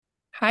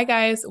Hi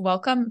guys,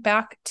 welcome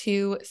back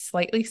to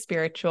Slightly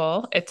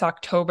Spiritual. It's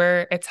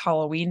October, it's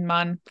Halloween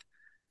month.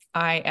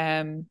 I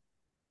am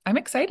I'm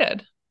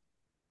excited.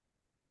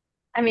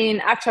 I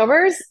mean,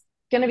 October's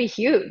gonna be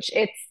huge.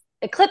 It's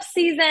eclipse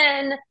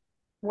season.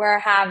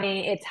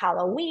 It's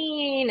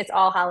Halloween, it's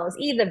All Hallows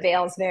Eve. The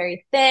veil's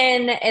very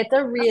thin. It's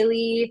a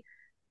really,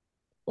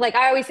 like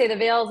I always say, the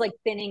veil's like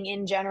thinning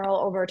in general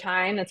over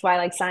time. That's why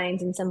like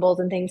signs and symbols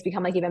and things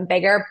become like even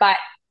bigger. But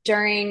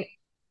during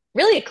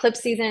really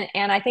eclipse season,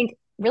 and I think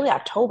really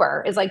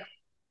October is like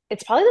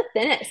it's probably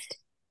the thinnest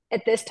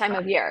at this time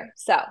of year.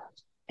 So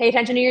pay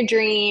attention to your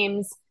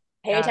dreams,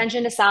 pay Yeah.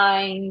 attention to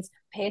signs,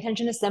 pay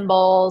attention to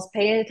symbols,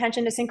 pay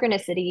attention to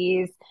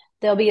synchronicities.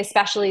 They'll be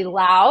especially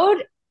loud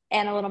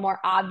and a little more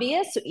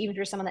obvious. So even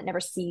for someone that never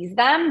sees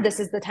them, this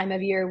is the time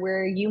of year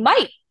where you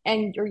might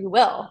and or you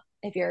will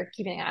if you're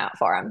keeping an eye out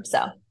for them.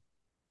 So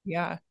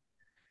Yeah.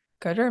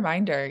 Good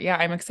reminder. Yeah,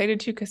 I'm excited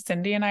too because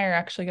Cindy and I are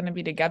actually going to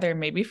be together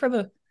maybe for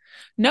the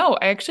No,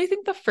 I actually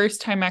think the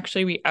first time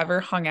actually we ever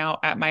hung out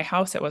at my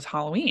house it was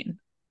Halloween.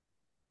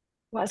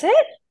 was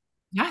it?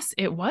 Yes,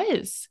 it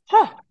was.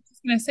 Huh. I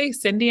was going to say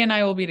Cindy and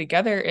I will be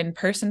together in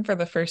person for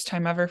the first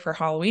time ever for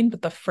Halloween,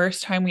 but the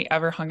first time we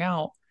ever hung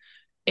out,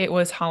 it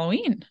was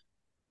Halloween.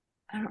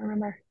 I don't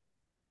remember.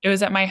 It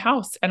was at my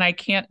house, and I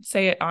can't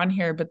say it on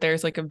here, but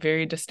there's like a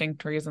very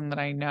distinct reason that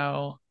I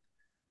know.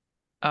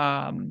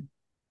 Um,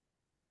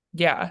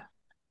 yeah,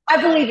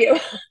 I believe you.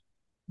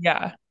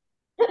 yeah.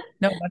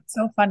 No, that's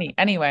so funny.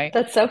 Anyway,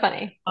 That's so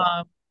funny.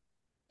 um,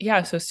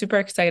 yeah, so super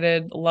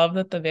excited. Love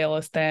that the veil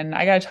is thin.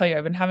 I gotta tell you,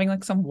 I've been having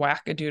like some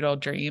wackadoodle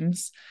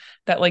dreams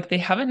that like they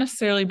haven't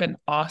necessarily been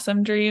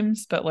awesome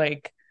dreams, but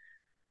like,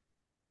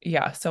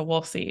 yeah, so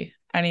we'll see.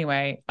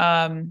 Anyway,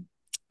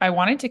 I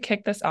wanted to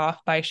kick this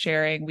off by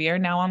sharing we are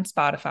now on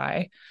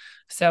Spotify.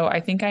 So I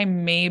think I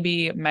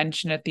maybe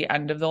mentioned at the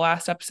end of the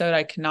last episode.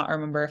 I cannot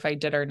remember if I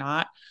did or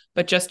not,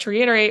 but just to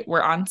reiterate,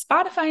 we're on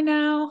Spotify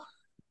now.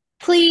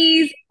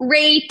 Please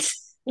rate,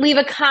 leave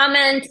a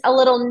comment, a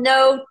little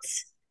note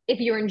if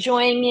you're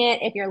enjoying it,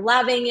 if you're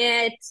loving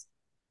it.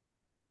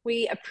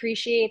 We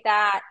appreciate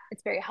that.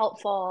 It's very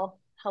helpful,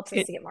 helps us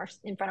It to get more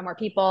in front of more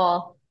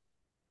people.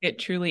 it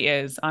truly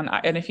is on,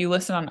 and if you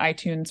listen on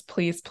iTunes,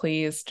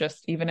 please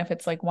just even if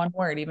it's like one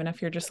word, even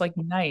if you're just like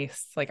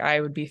nice, like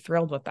I would be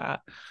thrilled with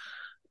that.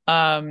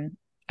 Um,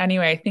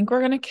 anyway, I think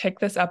we're gonna kick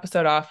this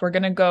episode off. We're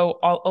gonna go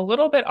a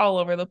little bit all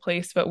over the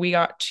place, but we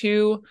got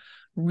two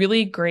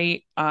really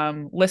great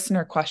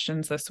listener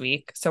questions this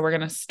week. So we're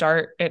gonna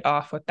start it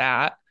off with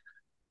that.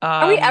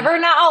 Are we Um, ever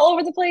not all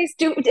over the place?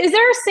 Is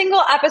there a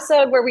single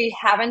episode where we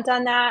haven't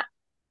done that?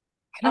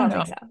 I I don't don't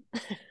know. think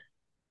so.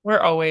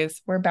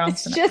 We're It's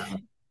bouncing just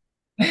around.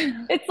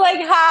 it's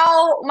like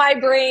how my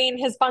brain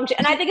has functioned.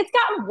 And I think it's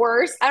gotten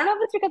worse. I don't know if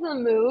it's because of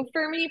the move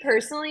for me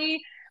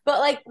personally, but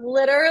like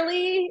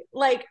literally,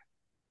 like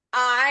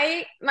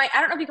I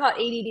don't know if you call it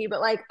ADD, but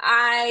like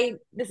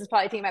this is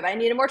probably taking my bad. I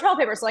needed more toilet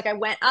paper, so like I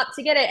went up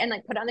to get it and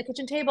like put it on the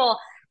kitchen table,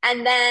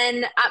 and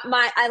then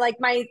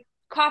my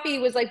coffee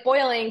was like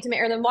boiling to make,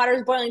 or the water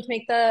was boiling to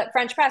make the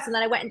French press, and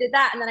then I went and did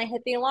that, and then I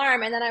hit the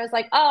alarm, and then I was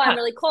like, oh, I'm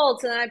really cold,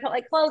 so then I put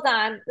like clothes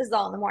on. This is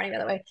all in the morning, by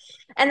the way,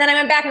 and then I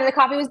went back and the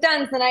coffee was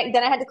done, so then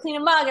I had to clean a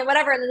mug and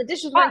whatever, and then the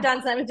dishes weren't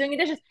done, so I was doing the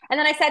dishes, and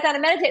then I sat down to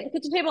meditate at the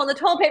kitchen table, and the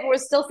toilet paper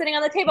was still sitting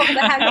on the table because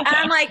I hadn't, and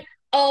I'm like,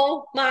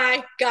 oh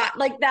my God.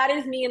 Like that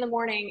is me in the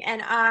morning.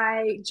 And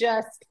I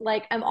just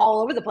like I'm all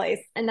over the place.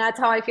 And that's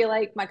how I feel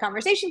like my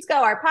conversations go,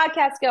 our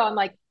podcasts go. I'm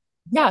like,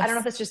 I don't know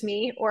if Yes. it's just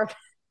me or if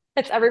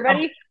it's Oh,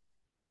 everybody.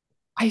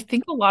 I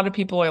think a lot of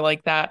people are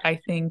like that. I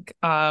think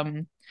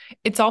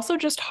it's also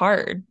just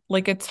hard.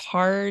 Like it's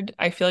hard.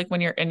 I feel like when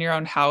you're in your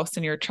own house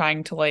and you're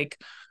trying to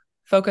like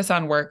focus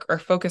on work or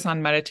focus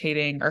on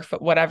meditating or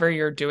whatever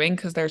you're doing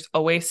because there's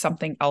always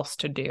something else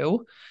to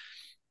do.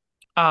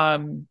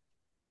 Um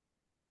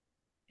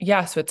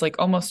yeah, so it's like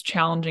almost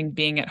challenging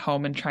being at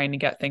home and trying to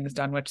get things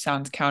done, which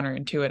sounds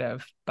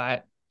counterintuitive,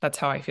 but that's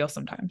how I feel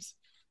sometimes.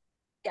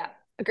 Yeah,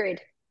 agreed.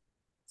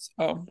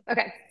 So,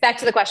 Okay, back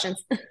to the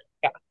questions.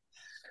 yeah.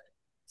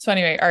 So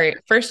anyway, all right,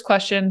 first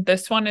question.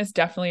 This one is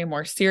definitely a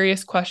more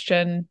serious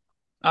question.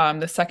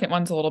 The second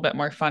one's a little bit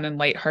more fun and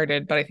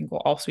lighthearted, but I think will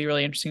also be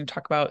really interesting to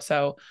talk about.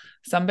 So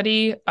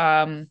somebody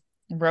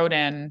wrote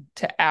in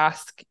to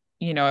ask,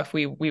 if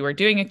we were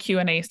doing a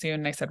Q&A soon,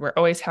 and I said we're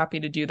always happy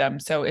to do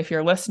them. So if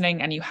you're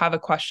listening and you have a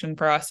question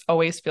for us,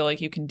 always feel like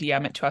you can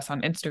DM it to us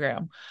on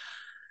Instagram.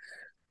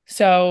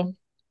 So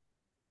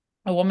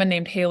a woman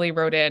named Haley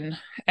wrote in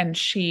and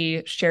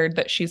she shared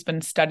that she's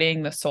been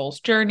studying the soul's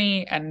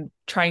journey and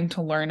trying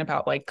to learn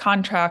about like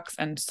contracts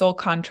and soul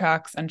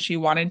contracts. And she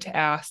wanted to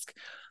ask,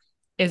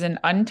 is an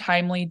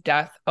untimely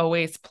death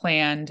always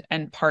planned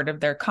and part of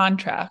their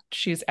contract?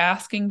 She's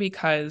asking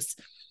because,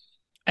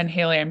 and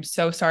Haley, I'm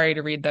so sorry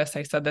to read this.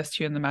 I said this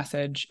to you in the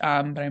message,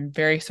 but I'm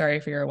very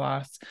sorry for your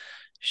loss.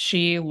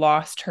 She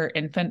lost her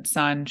infant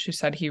son. She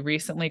said he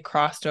recently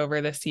crossed over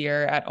this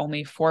year at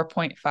only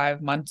 4.5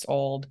 months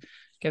old.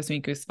 Gives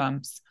me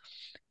goosebumps.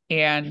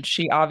 And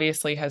she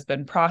obviously has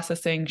been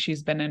processing.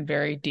 She's been in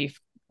very deep,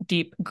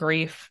 deep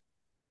grief.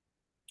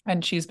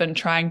 and she's been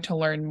trying to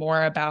learn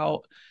more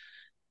about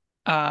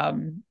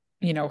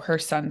her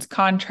son's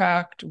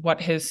contract,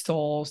 what his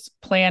soul's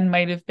plan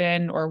might have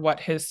been, or what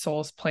his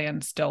soul's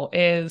plan still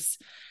is,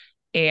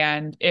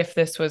 and if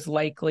this was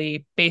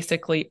likely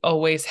basically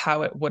always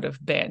how it would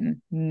have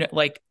been.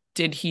 Like,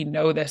 did he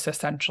know this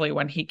essentially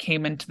when he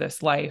came into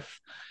this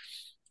life?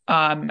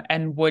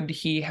 And would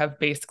he have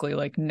basically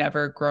like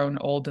never grown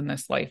old in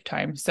this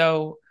lifetime?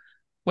 So,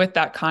 with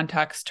that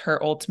context,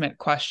 her ultimate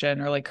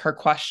question, or like her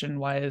question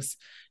was,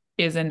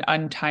 is an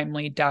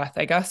untimely death,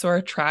 I guess, or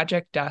a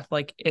tragic death,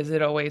 like, is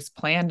it always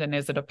planned and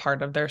is it a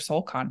part of their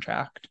soul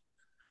contract?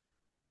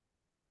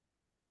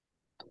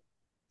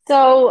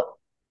 So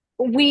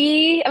I'm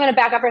going to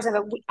back up for a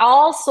second.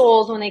 All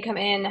souls, when they come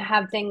in,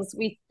 have things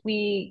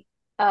we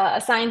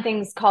assign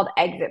things called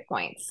exit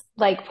points,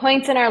 like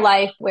points in our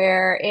life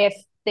where if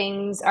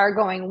things are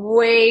going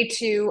way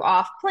too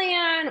off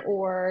plan,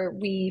 or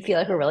we feel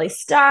like we're really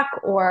stuck,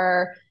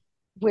 or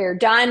we're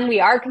done, we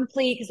are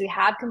complete because we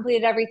have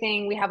completed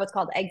everything. We have what's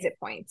called exit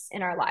points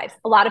in our lives.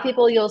 A lot of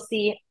people you'll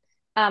see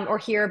or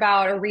hear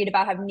about or read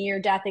about have near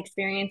death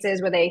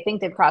experiences where they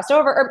think they've crossed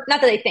over, or not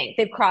that they think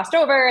they've crossed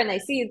over and they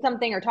see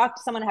something or talk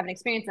to someone, have an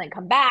experience, and then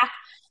come back.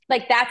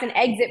 Like that's an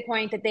exit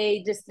point that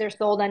their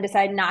soul then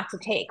decide not to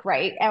take,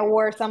 right?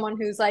 Or someone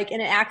who's like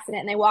in an accident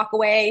and they walk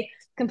away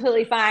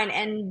completely fine,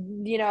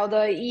 and the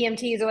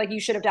EMTs are like, you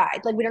should have died.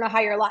 Like, we don't know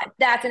how you're alive.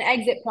 That's an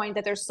exit point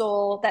that their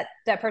soul,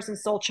 that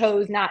person's soul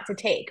chose not to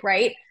take,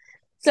 right?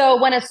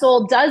 So when a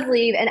soul does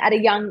leave and at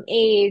a young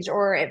age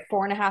or at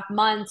 4.5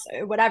 months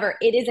or whatever,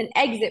 it is an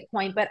exit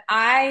point. But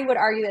I would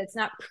argue that it's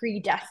not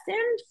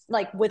predestined,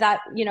 like without,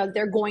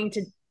 they're going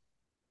to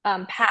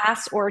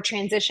pass or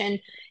transition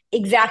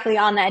exactly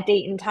on that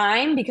date and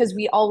time, because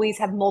we always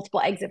have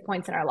multiple exit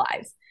points in our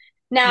lives.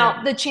 Yeah.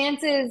 Now, the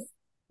chances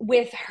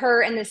with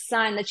her and the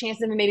son, the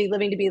chances of him maybe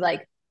living to be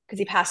like, because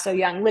he passed so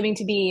young, living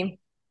to be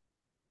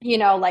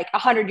like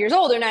 100 years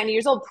old or 90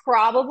 years old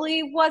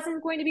probably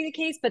wasn't going to be the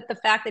case. But the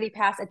fact that he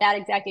passed at that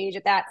exact age,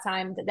 at that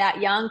time, that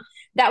young,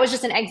 that was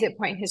just an exit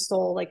point. His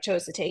soul like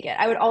chose to take it.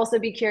 I would also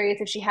be curious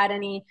if she had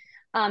any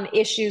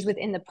issues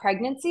within the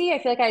pregnancy.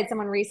 I feel like I had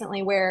someone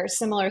recently where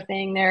similar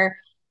thing, their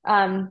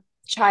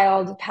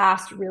child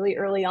passed really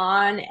early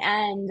on,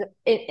 and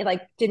it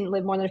like didn't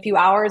live more than a few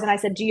hours. And I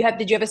said, did you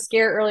have a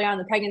scare early on in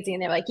the pregnancy?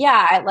 And they're like,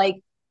 yeah, at like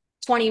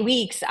 20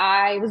 weeks,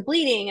 I was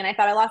bleeding and I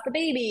thought I lost the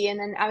baby. And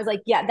then I was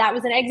like, yeah, that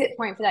was an exit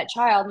point for that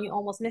child. And you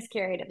almost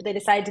miscarried it. But they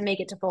decided to make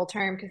it to full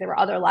term because there were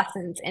other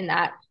lessons in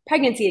that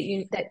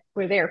pregnancy that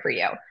were there for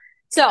you.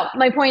 So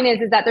my point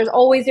is that there's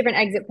always different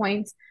exit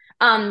points.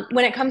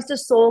 When it comes to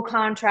soul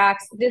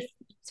contracts, this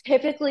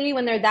typically,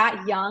 when they're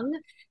that young,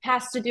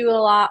 has to do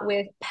a lot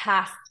with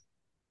past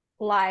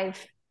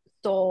life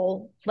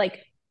soul,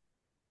 like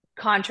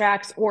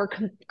contracts, or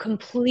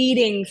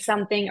completing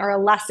something or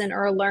a lesson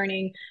or a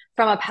learning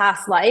from a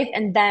past life,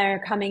 and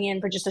they're coming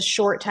in for just a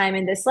short time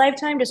in this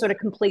lifetime to sort of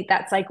complete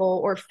that cycle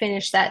or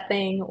finish that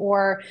thing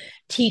or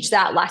teach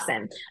that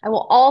lesson. I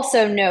will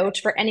also note,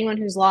 for anyone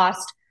who's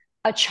lost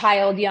a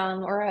child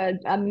young, or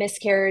a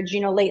miscarriage,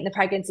 late in the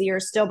pregnancy, or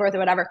stillbirth or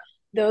whatever,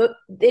 though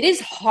it is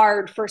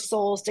hard for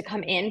souls to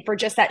come in for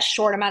just that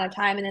short amount of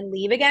time and then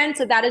leave again.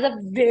 So that is a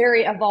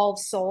very evolved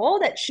soul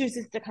that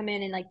chooses to come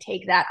in and like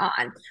take that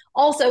on.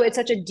 Also, it's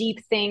such a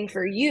deep thing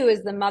for you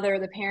as the mother or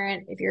the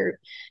parent. If you're,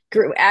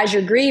 as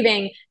you're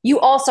grieving, you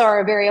also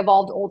are a very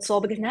evolved old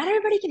soul, because not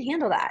everybody can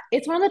handle that.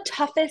 It's one of the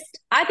toughest,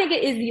 I think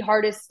it is the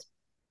hardest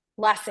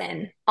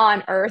lesson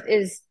on earth,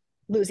 is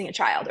losing a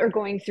child or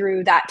going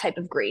through that type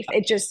of grief.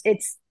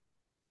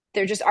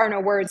 There just are no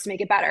words to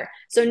make it better.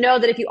 So know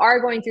that if you are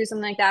going through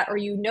something like that, or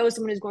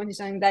someone who's going through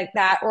something like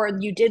that, or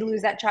you did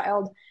lose that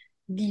child,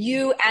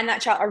 you and that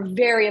child are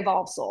very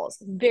evolved souls,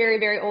 very,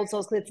 very old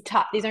souls, because it's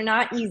tough. These are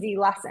not easy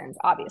lessons,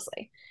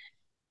 obviously.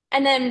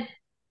 And then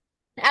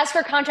as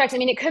for contracts, I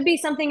mean, it could be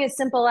something as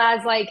simple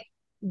as like,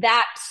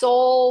 that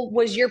soul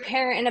was your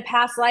parent in a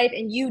past life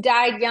and you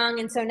died young,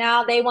 and so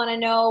now they want to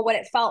know what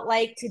it felt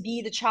like to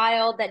be the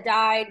child that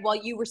died while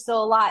you were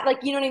still alive. Like,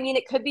 you know what I mean?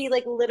 It could be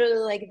like literally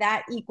like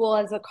that equal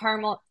as a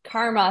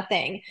karma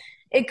thing.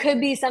 It could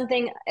be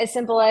something as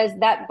simple as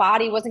that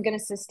body wasn't going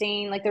to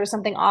sustain, like there was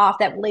something off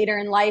that later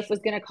in life was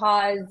going to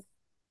cause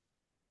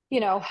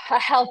a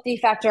health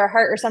defect or a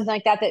heart or something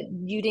like that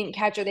you didn't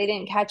catch or they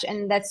didn't catch.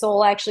 And that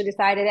soul actually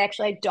decided,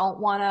 actually, I don't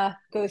want to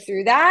go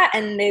through that.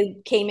 And they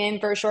came in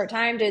for a short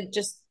time to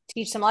just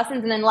teach some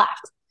lessons and then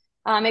left.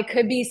 It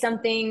could be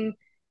something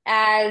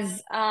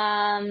as,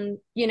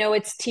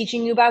 it's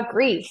teaching you about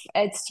grief.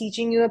 It's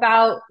teaching you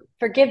about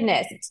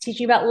forgiveness. It's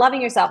teaching you about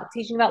loving yourself. It's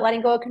teaching you about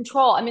letting go of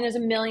control. I mean, there's a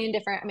million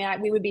different,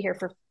 we would be here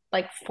for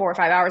like 4 or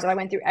 5 hours if I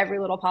went through every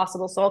little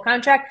possible soul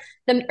contract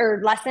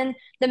or lesson.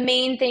 The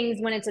main things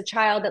when it's a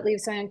child that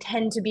leaves someone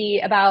tend to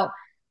be about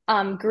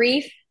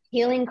grief,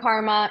 healing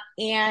karma,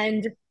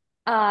 and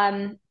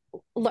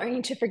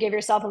learning to forgive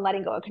yourself and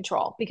letting go of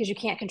control, because you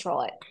can't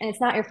control it. And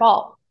it's not your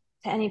fault.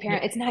 To any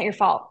parent, it's not your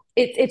fault.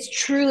 It's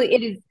truly,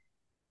 it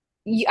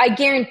is. I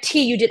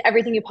guarantee you did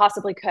everything you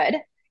possibly could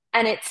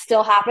and it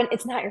still happened.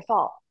 It's not your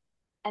fault.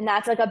 And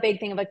that's like a big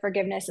thing of like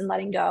forgiveness and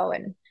letting go.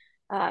 And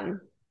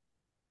um,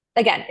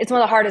 again, it's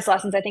one of the hardest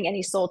lessons I think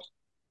any soul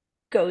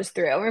goes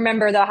through.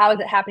 Remember though, how is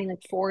it happening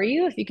like for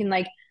you? If you can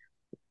like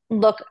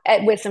look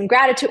at with some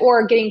gratitude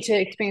or getting to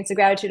experience the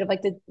gratitude of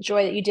like the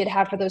joy that you did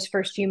have for those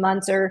first few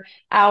months or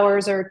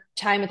hours or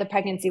time with the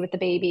pregnancy with the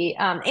baby,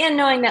 and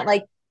knowing that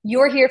like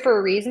you're here for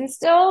a reason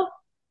still,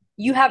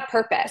 you have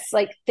purpose,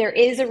 like there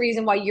is a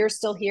reason why you're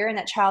still here and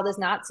that child is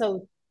not.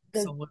 So the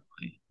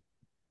Absolutely.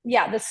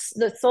 yeah,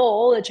 the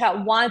soul, the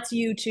child wants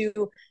you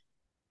to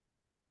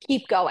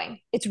keep going.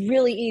 It's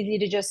really easy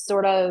to just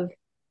sort of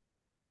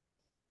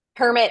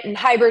hermit and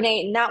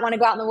hibernate and not want to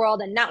go out in the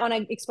world and not want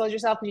to expose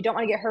yourself because you don't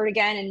want to get hurt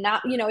again. And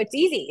not, it's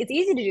easy. It's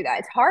easy to do that.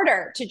 It's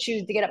harder to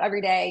choose to get up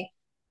every day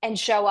and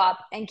show up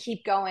and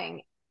keep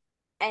going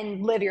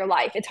and live your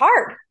life. It's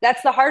hard.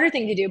 That's the harder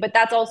thing to do. But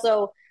that's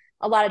also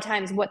a lot of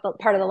times what the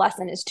part of the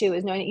lesson is too,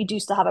 is knowing that you do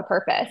still have a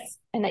purpose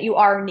and that you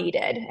are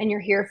needed and you're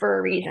here for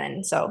a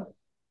reason. So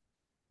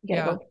you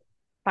got to Yeah. go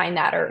find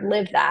that or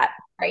live that.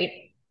 Right.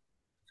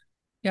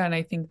 Yeah. And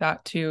I think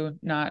that too,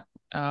 not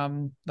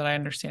that I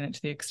understand it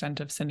to the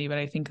extent of Cindy, but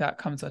I think that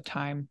comes with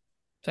time.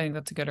 So I think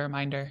that's a good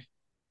reminder.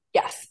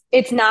 Yes,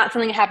 it's not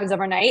something that happens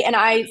overnight. And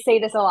I say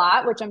this a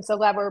lot, which I'm so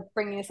glad we're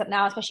bringing this up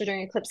now, especially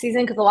during eclipse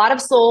season, because a lot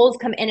of souls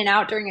come in and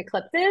out during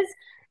eclipses,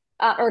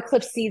 or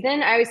eclipse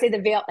season. I always say the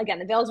veil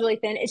is really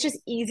thin. It's just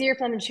easier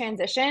for them to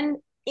transition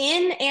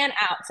in and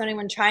out. So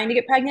anyone trying to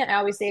get pregnant, I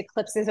always say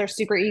eclipses are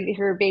super easy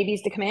for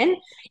babies to come in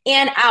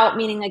and out,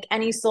 meaning like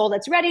any soul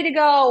that's ready to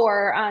go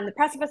or on the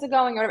precipice of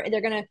going, or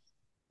whatever,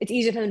 it's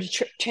easier for them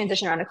to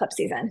transition around eclipse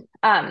season.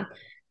 I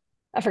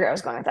forget where I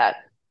was going with that.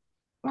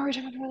 What were we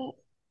talking about before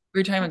We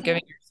were talking about that?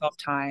 giving yourself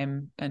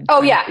time and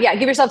Oh time. yeah, yeah.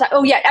 Give yourself time.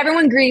 Oh yeah,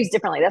 everyone grieves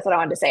differently. That's what I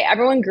wanted to say.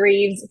 Everyone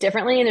grieves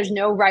differently, and there's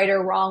no right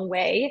or wrong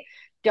way.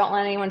 Don't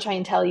let anyone try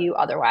and tell you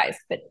otherwise.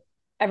 But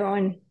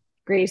everyone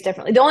grieves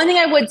differently. The only thing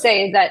I would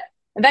say is that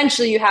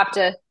eventually you have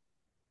to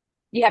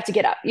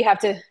get up. You have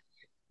to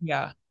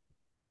Yeah.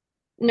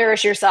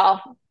 nourish yourself.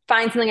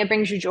 Find something that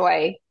brings you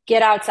joy.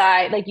 Get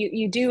outside. Like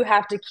you do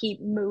have to keep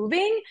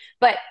moving,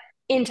 but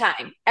in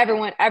time.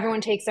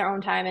 Everyone takes their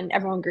own time, and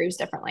everyone grieves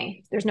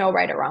differently. There's no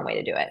right or wrong way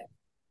to do it.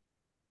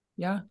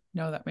 Yeah.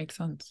 No, that makes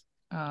sense.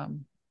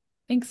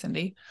 Thanks,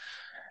 Cindy.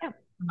 Yeah.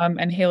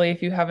 And Haley,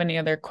 if you have any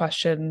other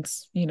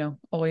questions,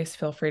 always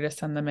feel free to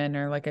send them in,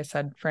 or like I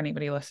said, for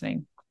anybody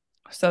listening.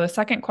 So the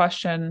second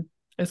question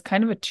is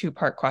kind of a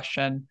two-part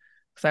question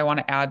because I want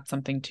to add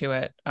something to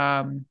it.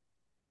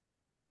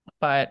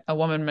 But a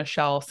woman,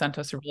 Michelle, sent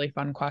us a really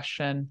fun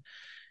question.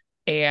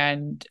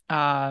 And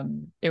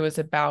it was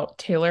about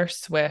Taylor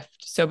Swift.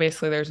 So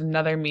basically, there's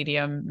another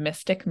medium,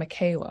 Mystic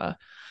Michaela,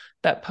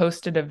 that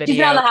posted a She's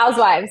been on video. the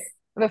Housewives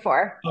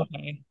before.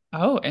 Okay.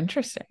 Oh,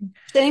 interesting.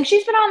 I think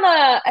she's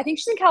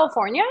in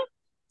California.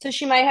 So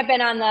she might have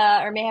been on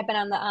the, or may have been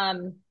on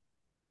the,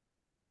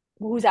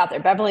 who's out there?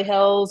 Beverly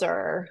Hills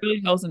or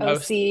Beverly Hills and OC.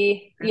 OC.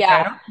 I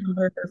Yeah. don't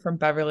remember her from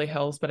Beverly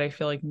Hills, but I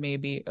feel like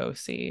maybe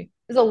OC. It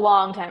was a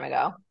long time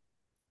ago,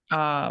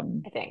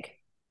 Um, I think.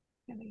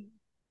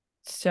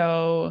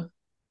 so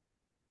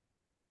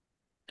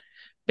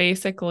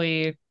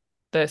basically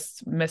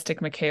this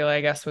Mystic Michaela,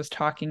 I guess, was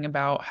talking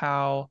about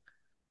how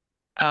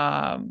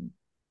um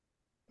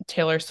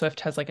Taylor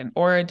Swift has like an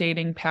aura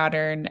dating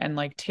pattern and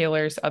like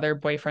Taylor's other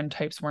boyfriend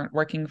types weren't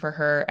working for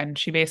her. And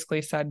she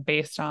basically said,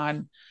 based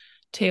on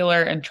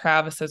Taylor and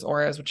Travis's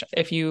auras, which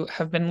if you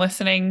have been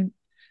listening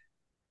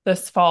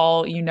this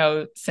fall,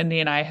 Cindy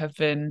and I have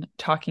been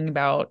talking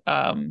about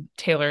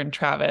Taylor and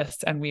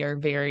Travis, and we are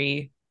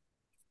very,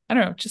 I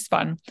don't know, just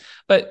fun.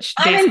 But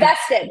I'm basically,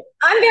 invested.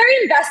 I'm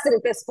very invested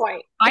at this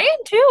point. I am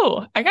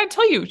too. I gotta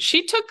tell you,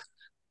 she took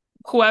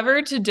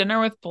whoever to dinner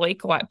with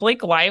Blake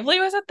Lively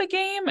was at the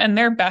game, and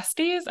they're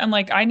besties. And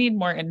like, I need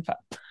more info.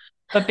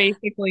 But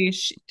basically,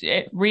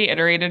 it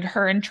reiterated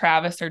her and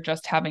Travis are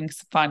just having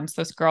fun.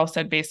 So this girl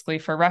said, basically,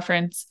 for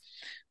reference,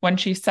 when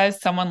she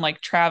says someone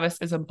like Travis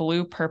is a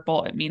blue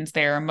purple, it means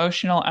they are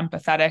emotional,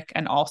 empathetic,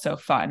 and also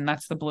fun.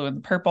 That's the blue and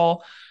the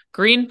purple.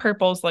 Green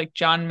purples like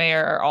John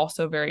Mayer are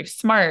also very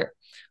smart,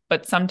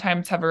 but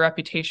sometimes have a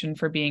reputation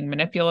for being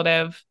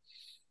manipulative.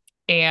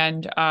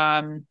 And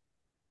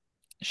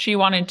she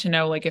wanted to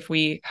know like if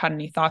we had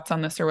any thoughts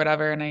on this or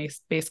whatever. And I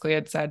basically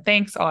had said,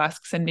 thanks, I'll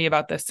ask Cindy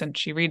about this since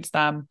she reads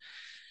them.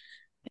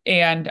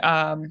 And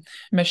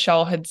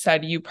Michelle had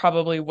said, you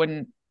probably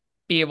wouldn't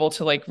be able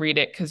to like read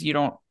it because you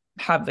don't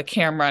have the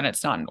camera and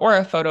it's not an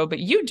aura photo, but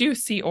you do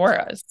see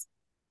auras.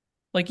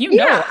 Like,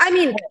 Yeah. I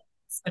mean,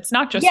 it's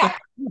not just yeah.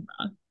 with the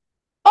camera.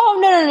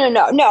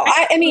 Oh, no.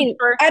 I mean,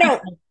 I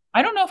don't.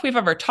 I don't know if we've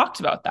ever talked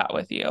about that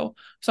with you.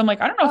 So I'm like,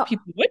 I don't know if Oh,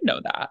 people would know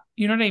that.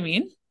 You know what I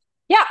mean?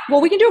 yeah,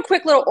 well, we can do a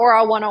quick little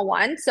Aura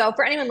 101. So,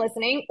 for anyone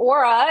listening,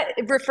 Aura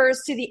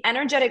refers to the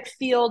energetic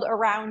field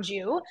around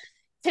you.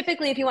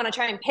 Typically, if you want to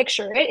try and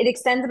picture it, it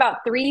extends about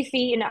 3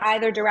 feet in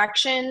either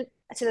direction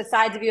to the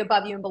sides of you,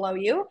 above you, and below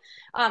you,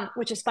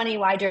 which is funny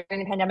why during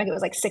the pandemic it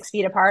was like 6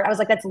 feet apart. I was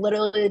like, that's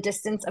literally the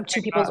distance of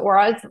two people's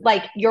auras.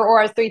 Like your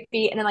aura is 3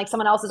 feet, and then like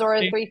someone else's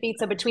aura is 3 feet.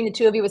 So between the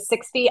two of you was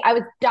 6 feet. I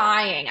was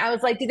dying. I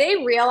was like, do they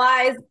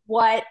realize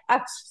what? I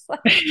was just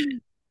like,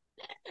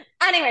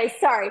 anyway,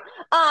 sorry.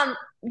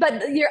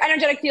 But your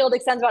energetic field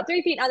extends about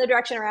 3 feet in either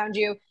direction around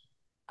you.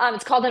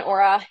 It's called an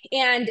aura,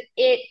 and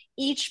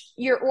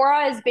your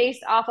aura is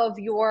based off of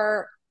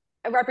your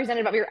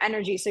representative of your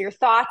energy. So your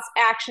thoughts,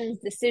 actions,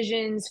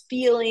 decisions,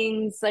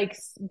 feelings, like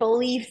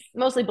beliefs,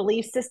 mostly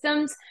belief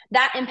systems,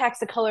 that impacts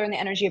the color and the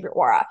energy of your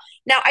aura.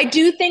 Now, I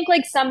do think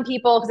like some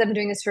people, because I've been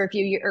doing this for a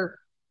few years or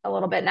a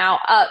little bit now,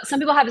 some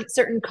people have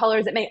certain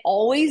colors that may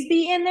always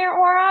be in their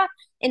aura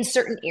in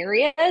certain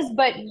areas,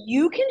 but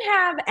you can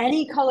have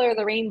any color of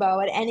the rainbow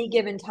at any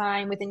given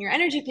time within your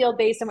energy field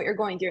based on what you're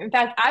going through. In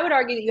fact, I would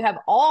argue that you have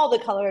all the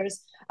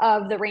colors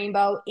of the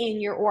rainbow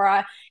in your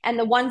aura, and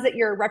the ones that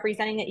you're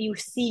representing that you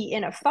see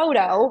in a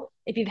photo,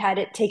 if you've had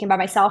it taken by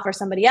myself or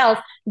somebody else,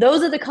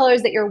 those are the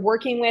colors that you're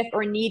working with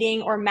or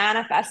needing or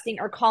manifesting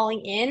or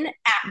calling in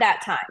at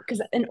that time.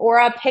 Because an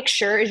aura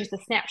picture is just a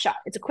snapshot.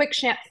 It's a quick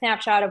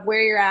snapshot of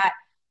where you're at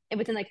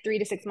within like 3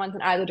 to 6 months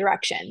in either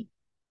direction.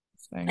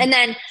 And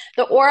then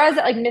the auras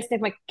that like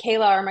Mystic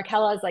Michaela or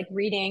Michaela is like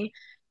reading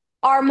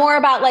are more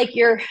about like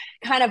your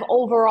kind of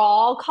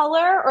overall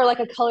color, or like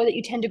a color that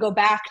you tend to go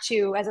back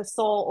to as a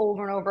soul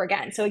over and over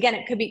again. So again,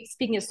 it could be,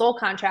 speaking of soul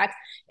contracts,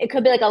 it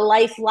could be like a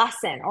life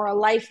lesson or a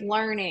life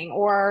learning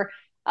or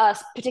a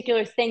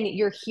particular thing that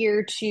you're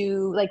here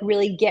to like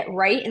really get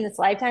right in this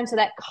lifetime. So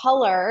that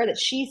color that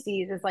she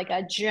sees is like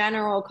a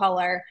general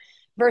color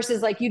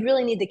versus like you'd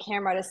really need the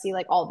camera to see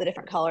like all the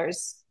different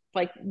colors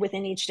like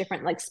within each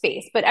different like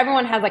space. But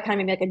everyone has like kind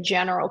of maybe like a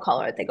general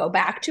color that they go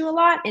back to a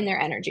lot in their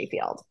energy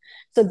field.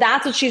 So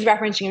that's what she's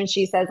referencing when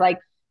she says like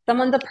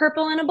someone's a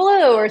purple and a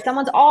blue, or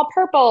someone's all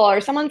purple,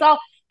 or someone's all,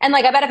 and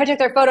like I bet if I took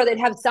their photo,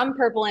 they'd have some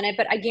purple in it,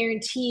 but I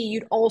guarantee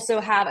you'd also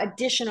have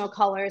additional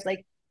colors.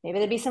 Like maybe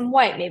there'd be some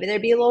white, maybe there'd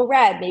be a little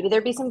red, maybe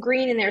there'd be some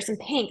green in there, some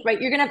pink,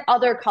 right? You're gonna have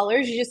other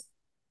colors. You just,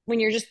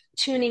 when you're just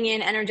tuning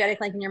in energetic,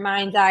 like in your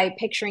mind's eye,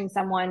 picturing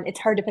someone, it's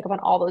hard to pick up on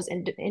all those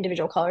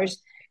individual colors.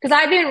 Because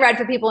I've even read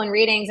for people in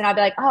readings, and I'll be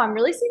like, oh, I'm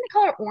really seeing the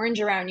color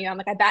orange around you. I'm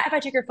like, I bet if I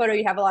took your photo,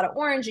 you have a lot of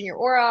orange in your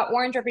aura.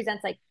 Orange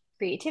represents like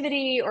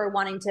creativity or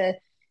wanting to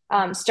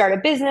start a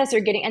business or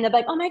getting, and they're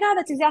like, oh my God,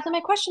 that's exactly my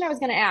question I was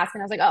going to ask.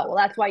 And I was like, oh, well,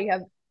 that's why you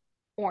have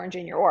orange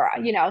in your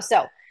aura, you know?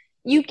 So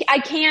I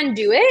can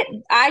do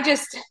it.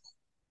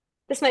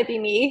 This might be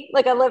me,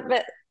 like a little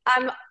bit,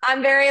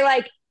 I'm very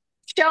like,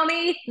 show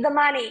me the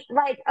money.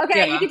 Like,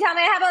 okay, you can tell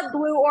me I have a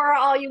blue aura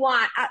all you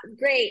want.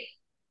 Great.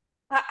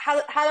 How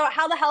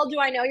the hell do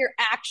I know you're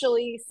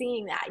actually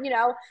seeing that, you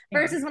know,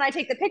 versus when I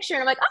take the picture and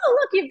I'm like, oh,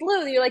 look, you have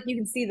blue. You're like, you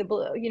can see the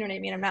blue. You know what I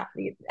mean? I'm not,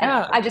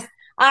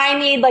 I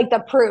need like the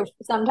proof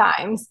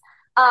sometimes.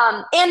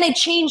 And they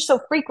change so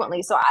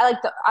frequently. So I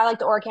like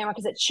the aura camera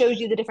because it shows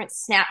you the different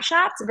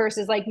snapshots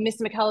versus like Miss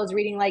McCullough's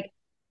reading, like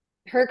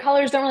her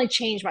colors don't really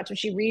change much. When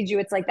she reads you,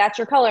 it's like, that's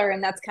your color.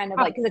 And that's kind of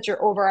like, because it's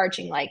your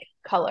overarching like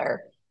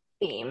color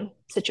theme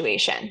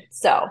situation.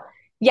 So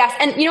yes.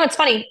 And you know, it's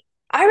funny.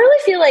 I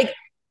really feel like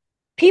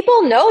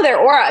people know their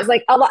auras.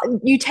 Like a lot,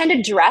 you tend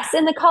to dress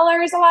in the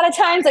colors a lot of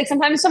times. Like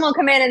sometimes someone will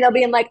come in and they'll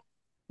be in like,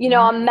 you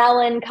know, a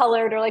melon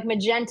colored or like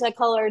magenta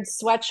colored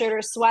sweatshirt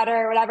or sweater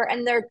or whatever,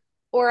 and their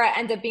aura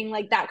ends up being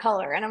like that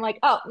color. And I'm like,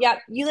 oh yeah,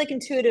 you like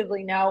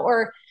intuitively know.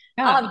 Or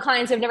I'll have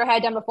clients who've never had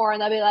it done before,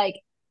 and they'll be like,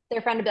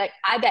 their friend will be like,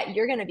 I bet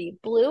you're gonna be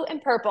blue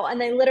and purple,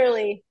 and they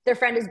literally, their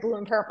friend is blue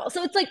and purple.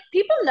 So it's like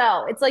people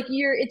know. It's like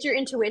it's your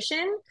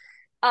intuition.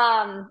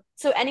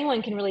 So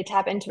anyone can really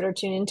tap into it or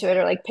tune into it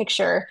or like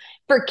picture.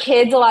 For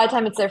kids, a lot of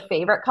time it's their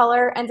favorite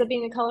color ends up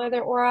being the color of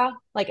their aura.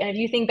 Like, and if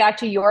you think back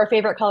to your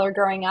favorite color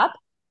growing up,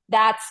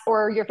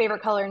 or your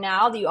favorite color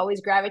now that you always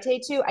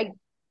gravitate to,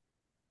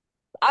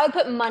 I would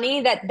put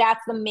money that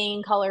that's the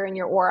main color in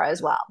your aura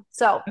as well.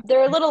 So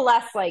they're a little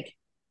less like,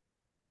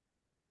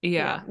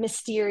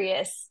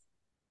 mysterious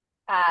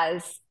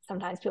as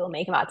sometimes people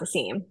make them out to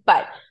seem.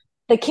 But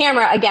the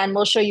camera, again,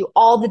 will show you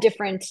all the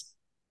different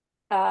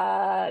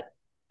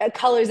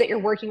colors that you're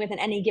working with in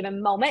any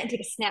given moment and take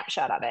a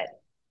snapshot of it.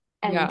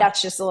 And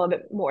that's just a little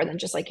bit more than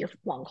just like your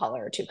one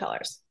color or two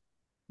colors.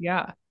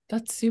 Yeah,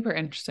 that's super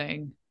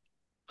interesting.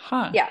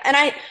 Huh. Yeah. And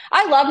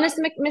I love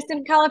Mystic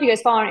McCullough. If you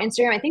guys follow her on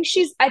Instagram,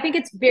 I think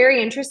it's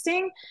very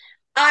interesting.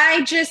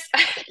 I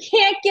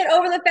can't get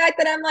over the fact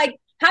that I'm like,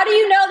 how do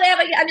you know they have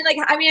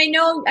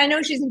I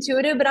know she's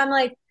intuitive, but I'm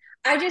like,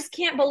 I just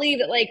can't believe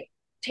that like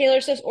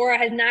Taylor Swift's aura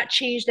has not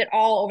changed at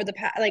all over the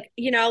past, like,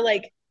 you know,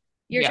 like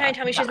you're trying to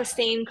tell me she's the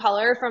same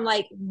color from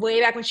like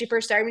way back when she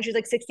first started, when she was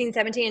like 16,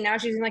 17, and now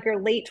she's in like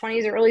her late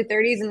 20s or early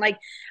 30s. And like,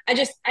 I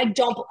don't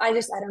know.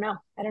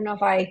 I don't know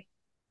if I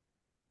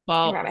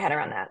can wrap my head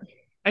around that.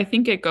 I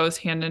think it goes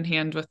hand in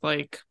hand with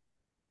like,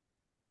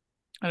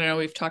 I don't know,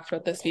 we've talked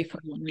about this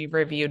before when we've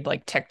reviewed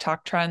like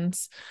TikTok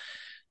trends.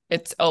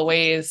 It's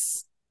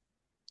always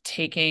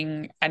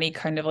taking any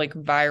kind of like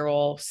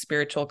viral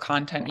spiritual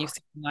content you see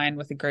online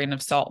with a grain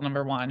of salt,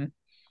 number one.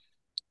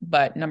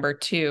 But number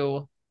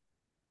two,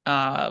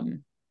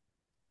 um,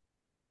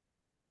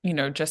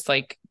 just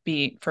like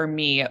for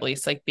me at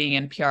least, like being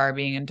in PR,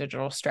 being in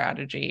digital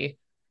strategy,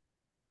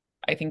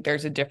 I think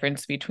there's a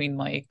difference between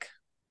like,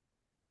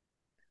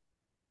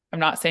 I'm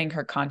not saying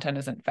her content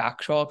isn't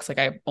factual because like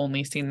I've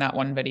only seen that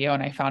one video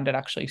and I found it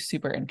actually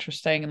super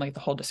interesting and like the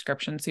whole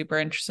description super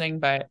interesting,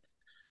 but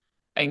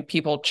I think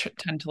people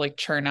tend to like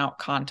churn out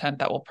content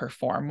that will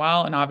perform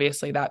well, and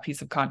obviously that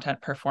piece of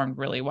content performed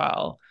really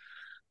well.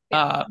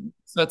 Yeah.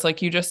 So it's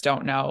like you just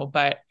don't know,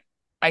 but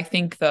I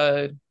think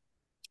the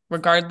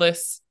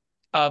regardless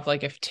of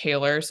like if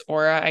Taylor's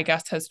aura, I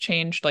guess, has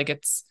changed, like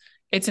it's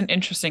an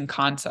interesting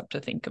concept to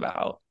think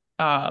about.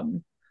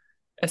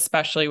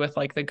 Especially with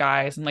like the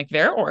guys and like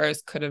their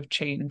auras could have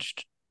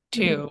changed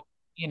Mhm. too.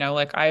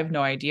 Like I have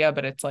no idea,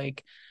 but it's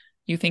like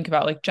you think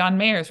about like John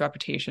Mayer's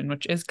reputation,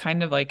 which is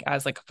kind of like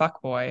as like a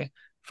fuck boy,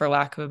 for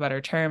lack of a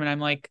better term. And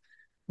I'm like,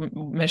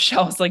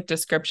 Michelle's like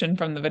description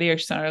from the video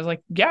she sent, I was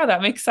like, yeah,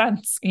 that makes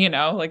sense.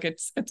 Like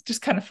it's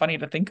just kind of funny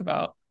to think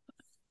about.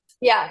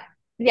 Yeah.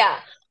 Yeah.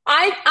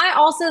 I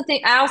also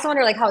think I also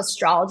wonder like how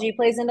astrology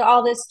plays into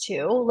all this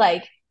too.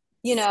 Like,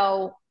 you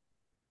know,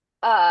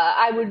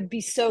 I would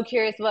be so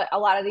curious what a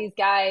lot of these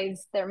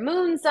guys, their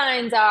moon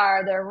signs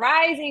are, their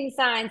rising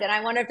signs, and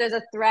I wonder if there's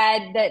a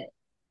thread that,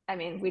 I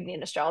mean, we'd need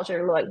an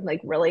astrologer to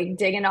like really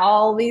dig into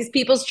all these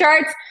people's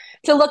charts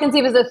to look and see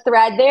if there's a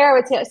thread there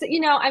with him. So,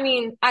 I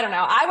mean, I don't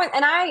know. I went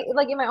and I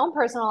like in my own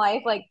personal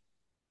life, like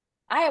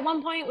I at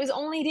one point was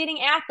only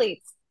dating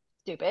athletes.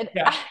 Stupid.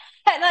 Yeah.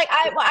 And like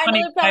I know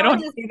Funny. they're I probably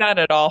don't just see that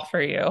at all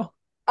for you,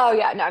 oh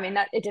yeah, no, I mean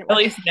that it didn't at work.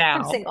 least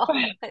I'm now. single.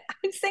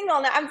 I'm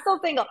single now. I'm still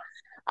single.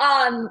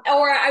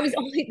 Or I was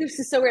only this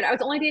is so weird. I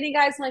was only dating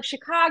guys from like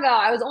Chicago.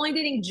 I was only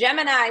dating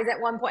Geminis at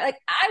one point. Like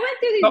I went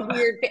through Oh, these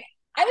weird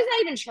I was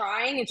not even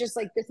trying. It's just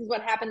like this is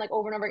what happened like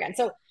over and over again.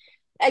 So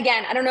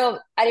again, I don't know.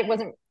 I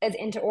wasn't as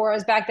into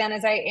auras back then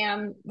as I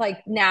am like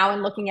now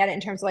and looking at it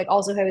in terms of like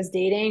also if I was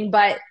dating,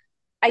 but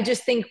I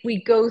just think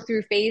we go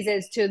through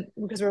phases to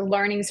because we're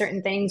learning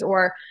certain things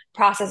or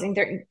processing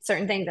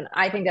certain things, and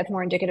I think that's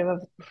more indicative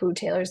of who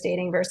Taylor's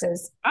dating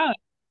versus ah,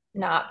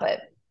 not.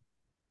 But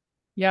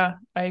yeah,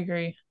 I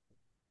agree.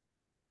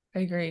 I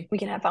agree. we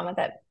can have fun with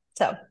it.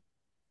 So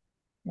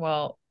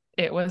Well,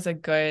 it was a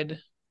good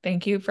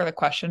thank you for the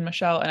question,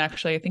 Michelle. And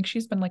actually, I think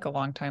she's been like a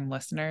long time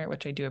listener,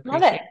 which I do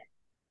love it.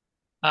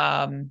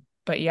 appreciate.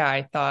 But yeah,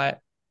 I thought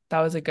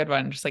that was a good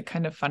one, just like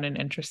kind of fun and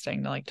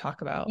interesting to like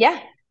talk about. Yeah,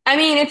 I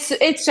mean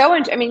it's so.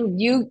 I mean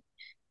you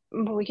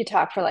we could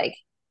talk for like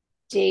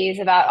days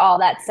about all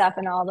that stuff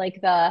and all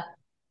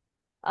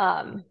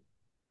um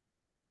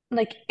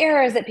like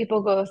eras that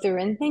people go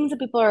through and things that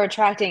people are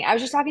attracting. I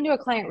was just talking to a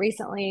client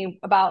recently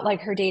about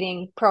like her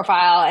dating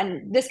profile,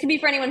 and this could be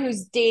for anyone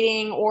who's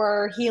dating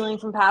or healing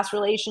from past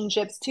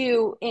relationships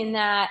too, in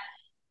that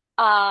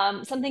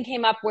something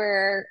came up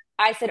where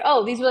I said,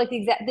 "Oh, these were like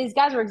these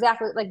guys were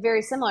exactly like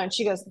very similar." And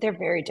she goes, "They're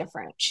very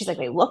different." She's like,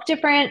 "They look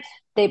different,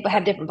 they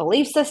have different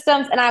belief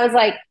systems." And I was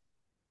like,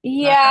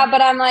 "Yeah, Uh-huh.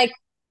 but I'm like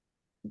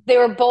they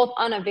were both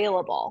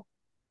unavailable."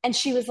 And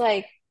she was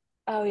like,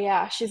 "Oh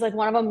yeah." She's like,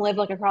 one of them lived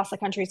like across the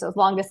country, so it was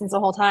long distance the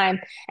whole time.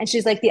 And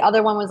she's like, the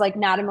other one was like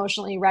not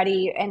emotionally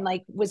ready and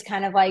like was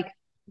kind of like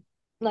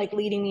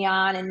leading me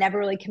on and never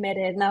really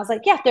committed. And I was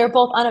like, yeah, they're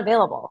both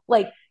unavailable.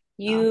 Like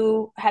Yeah.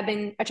 you have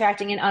been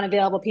attracting in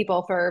unavailable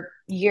people for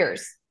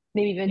years,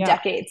 maybe even Yeah.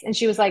 decades. And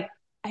she was like,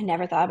 I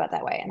never thought about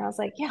that way. And I was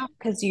like, yeah,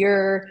 because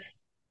you're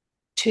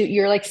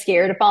like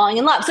scared of falling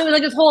in love. So it was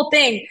like this whole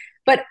thing.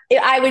 But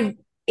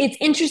it's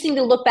interesting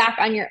to look back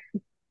on your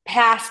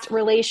past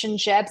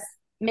relationships,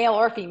 male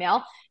or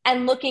female,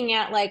 and looking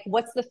at like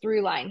what's the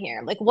through line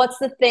here? Like what's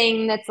the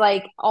thing that's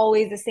like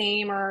always the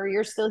same or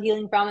you're still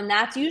healing from? And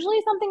that's usually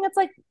something that's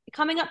like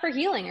coming up for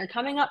healing or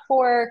coming up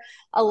for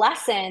a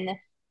lesson.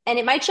 And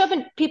it might show up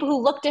in people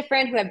who look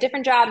different, who have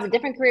different jobs and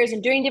different careers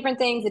and doing different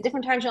things at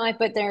different times in your life,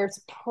 but there's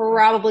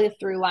probably a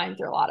through line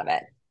through a lot of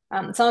it.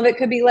 Some of it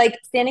could be like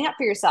standing up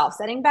for yourself,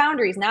 setting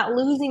boundaries, not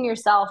losing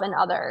yourself and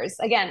others.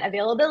 Again,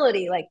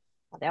 availability, like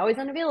are they always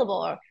unavailable?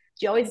 Or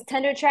do you always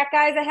tend to attract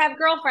guys that have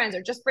girlfriends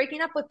or just breaking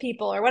up with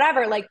people or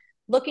whatever? Like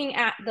looking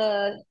at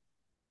the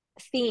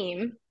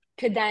theme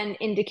could then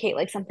indicate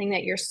like something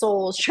that your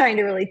soul's trying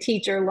to really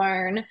teach or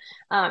learn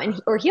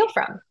and or heal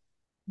from.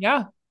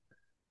 Yeah.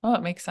 Oh,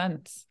 it makes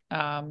sense.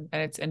 And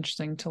it's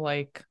interesting to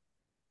like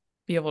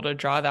be able to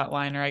draw that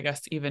line, or I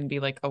guess even be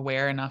like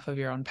aware enough of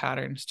your own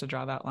patterns to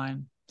draw that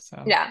line.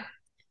 So Yeah.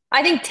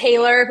 I think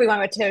Taylor, if we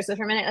want to Taylor Swift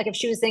for a minute, like if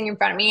she was sitting in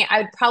front of me,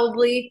 I would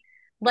probably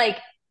like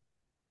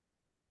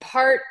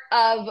part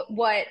of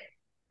what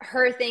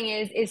her thing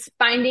is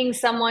finding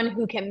someone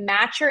who can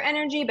match her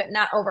energy but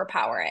not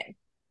overpower it.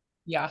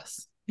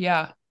 yes.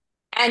 Yeah.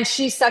 And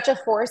she's such a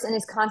force and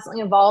is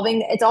constantly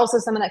evolving. It's also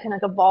someone that can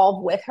like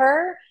evolve with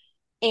her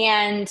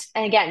and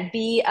again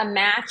be a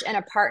match and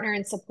a partner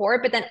and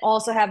support, but then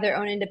also have their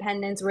own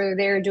independence where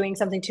they're doing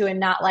something too and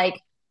not like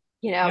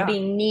Yeah.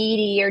 being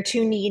needy or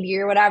too needy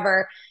or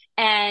whatever.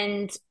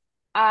 And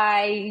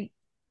I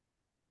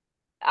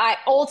I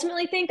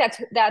ultimately think that's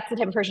the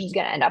type of person she's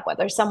going to end up with,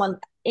 or someone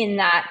in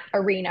that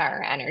arena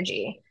or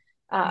energy,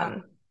 Yeah.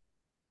 um,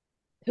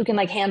 who can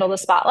like handle the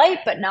spotlight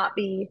but not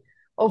be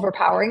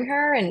overpowering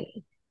her. And,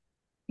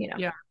 you know,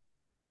 Yeah.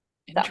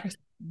 so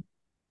Interesting.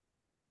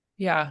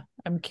 Yeah.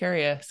 I'm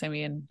curious. I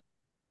mean,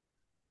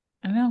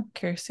 I don't know.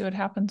 Curious to see what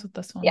happens with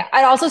this yeah, one.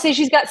 I'd also say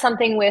she's got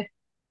something with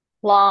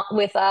long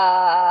with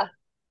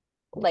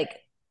like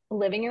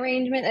living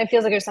arrangement. It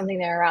feels like there's something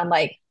there around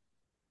like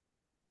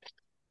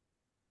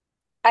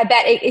I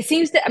bet it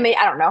seems to. I mean,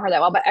 I don't know her that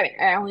well, but I mean,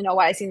 I only know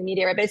what I see in the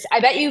media. Right? But I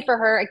bet you for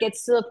her, it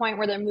gets to the point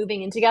where they're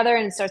moving in together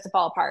and it starts to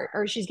fall apart,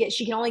 or she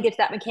can only get to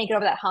that, but can't get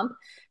over that hump.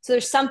 So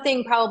there's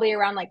something probably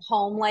around like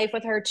home life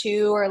with her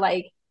too, or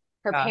like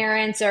her Yeah.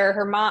 parents or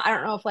her mom. I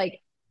don't know if like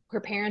her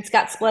parents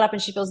got split up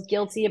and she feels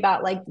guilty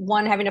about like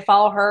one having to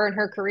follow her and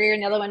her career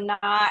and the other one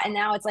not. And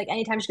now it's like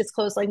anytime she gets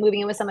close, like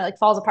moving in with somebody, like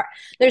falls apart.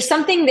 There's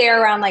something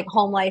there around like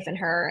home life and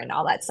her and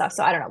all that stuff.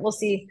 So I don't know. We'll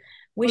see.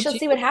 We Well, shall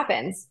see what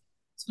happens.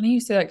 it's funny you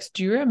say that 'cause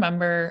do you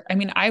remember? I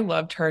mean, I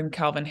loved her and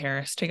Calvin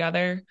Harris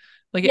together.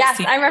 Like it Yes,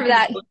 seemed I remember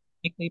like that. a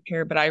likely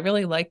pair, but I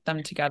really liked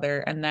them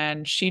together. And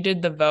then she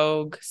did the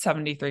Vogue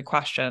 73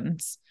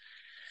 questions.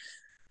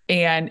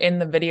 And in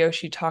the video,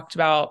 she talked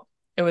about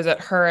it was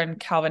at her and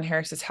Calvin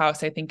Harris's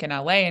house, I think in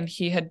LA, and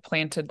he had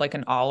planted like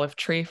an olive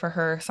tree for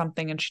her or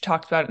something. And she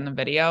talked about it in the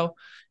video.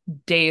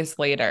 Days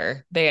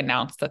later, they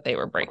announced that they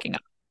were breaking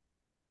up.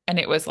 And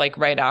it was like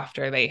right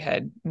after they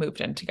had moved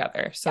in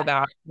together. So Yeah.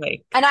 that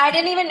like, And I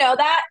didn't even know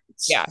that.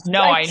 yeah,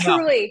 no, I I know.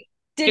 truly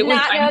did It was,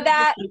 not I know mean, it was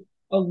that. like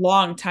a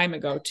long time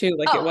ago too.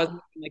 Like it Oh,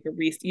 wasn't like a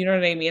recent, you know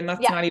what I mean?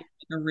 That's yeah. not even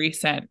like a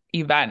recent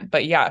event.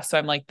 But yeah, so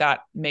I'm like,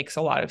 that makes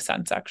a lot of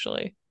sense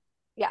actually.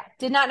 Yeah.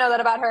 Did not know that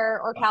about her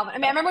or Calvin. I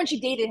mean, I remember when she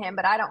dated him,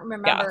 but I don't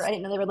remember. I Yes.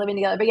 didn't know they were living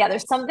together. But yeah,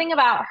 there's something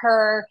about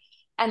her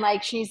and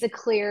like she needs to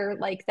clear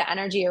like the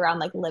energy around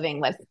like living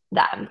with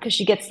them because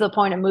she gets to the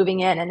point of moving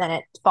in and then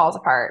it falls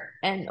apart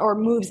and or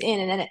moves in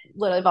and then it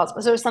literally falls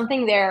apart. So there's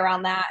something there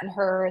around that and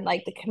her and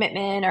like the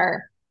commitment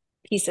or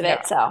piece of it.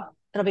 Yeah. So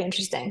it'll be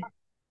interesting.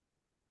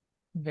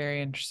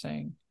 Very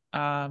interesting.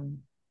 I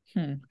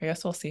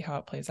guess we'll see how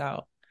it plays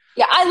out.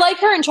 Yeah, I like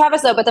her and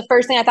Travis though, but the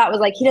first thing I thought was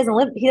like he doesn't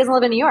live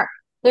in New York.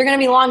 They're going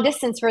to be long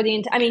distance for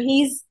the I mean,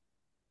 he's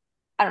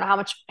I don't know how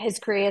much his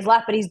career is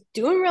left, but he's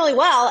doing really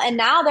well. And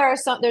now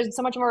there's so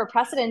much more of a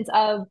precedence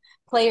of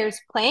players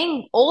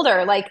playing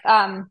older. Like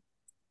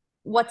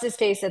what's his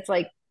face that's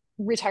like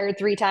retired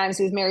 3 times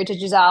who's married to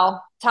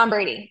Giselle, Tom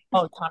Brady.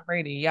 Oh, Tom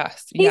Brady.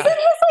 Yes. He's in Yeah. his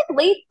like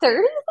late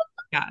 30s.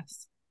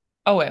 Yes.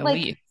 Oh, at Like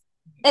least.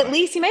 at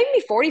least he might be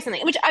 40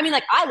 something, which I mean,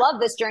 like I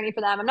love this journey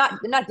for them. I'm not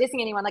dissing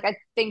anyone. Like I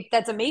think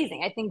that's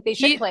amazing. I think they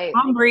should play.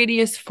 Tom Brady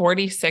is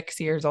 46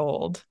 years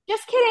old.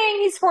 Just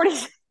kidding. He's 40.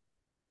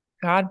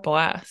 God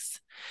bless.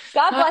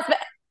 God Uh, bless. But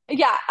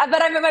yeah,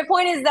 but I mean, my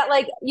point is that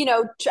like, you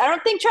know, I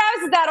don't think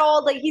Travis is that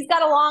old. Like he's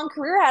got a long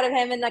career ahead of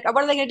him. And like,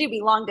 what are they going to do? Be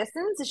long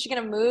distance? Is she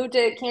going to move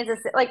to Kansas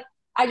City? Like,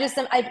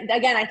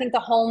 again, I think the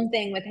home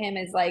thing with him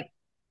is like,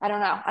 I don't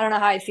know. I don't know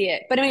how I see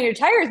it. But I mean, he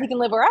retires, he can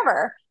live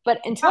wherever. But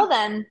yeah. until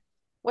then,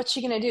 what's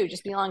she going to do?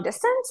 Just be long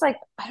distance? Like,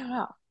 I don't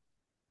know.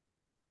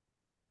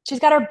 She's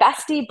got her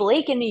bestie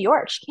Blake in New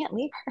York. She can't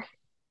leave her.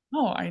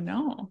 Oh, I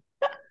know.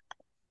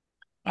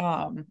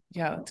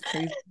 Yeah, that's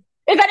crazy.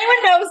 If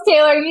anyone knows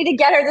Taylor, you need to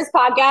get her this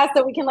podcast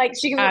so we can like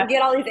she can Uh,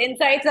 get all these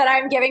insights that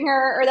I'm giving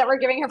her or that we're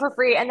giving her for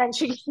free, and then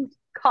she can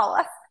call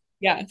us.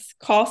 yes.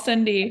 Call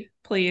Cindy,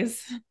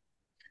 please.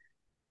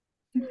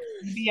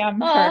 DM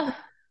her. Oh,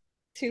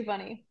 too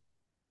funny.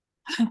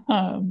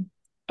 Um,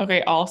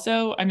 okay,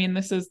 also, I mean,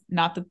 this is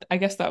not that I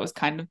guess that was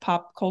kind of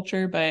pop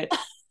culture, but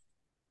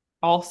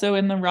also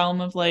in the realm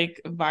of like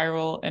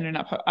viral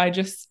internet.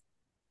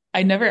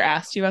 I never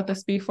asked you about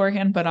this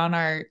beforehand, but on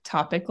our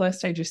topic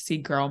list, I just see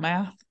girl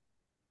math.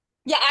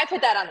 Yeah, I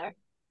put that on there.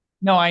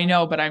 No, I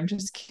know, but I'm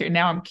just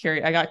now I'm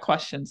curious. I got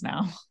questions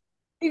now.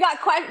 You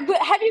got quite. Have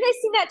you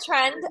guys seen that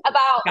trend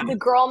about Yeah. the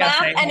girl Yes,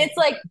 math? I And it's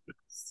like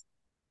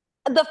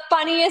the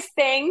funniest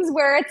things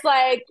where it's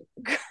like,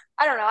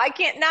 I don't know. I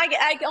can't now.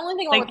 I can only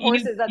think about like with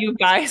horses. That's you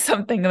buy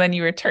something and then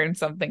you return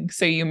something,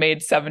 so you made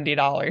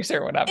 $70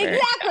 or whatever.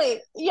 exactly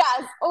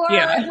yes. Or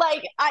Yeah.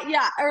 like,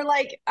 yeah. Or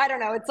like, I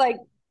don't know. It's like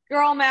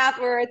girl math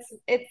where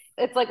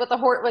it's like with the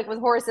horse like with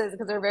horses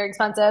because they're very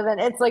expensive and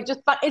it's like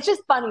just fun. It's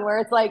just funny where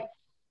it's like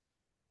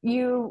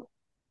you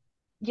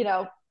you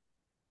know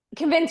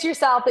convince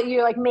yourself that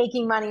you're like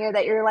making money or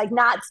that you're like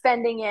not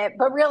spending it,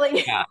 but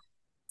really. Yeah.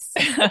 So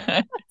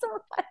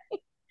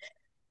funny.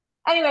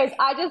 Anyways,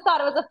 I just thought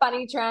it was a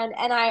funny trend,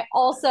 and I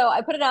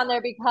put it on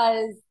there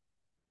because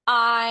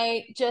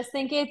I just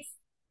think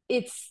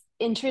it's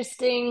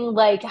interesting,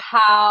 like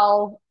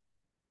how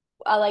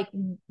like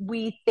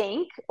we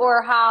think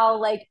or how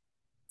like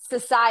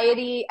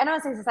society. I don't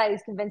want to say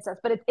society's convinced us,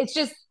 but it's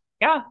just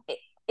Yeah. it,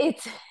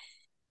 it's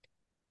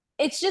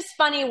it's just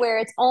funny where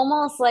it's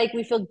almost like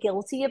we feel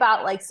guilty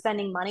about like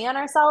spending money on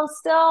ourselves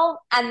still.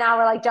 And now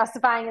we're like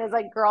justifying it as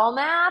like girl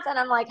math. And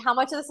I'm like, how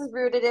much of this is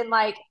rooted in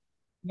like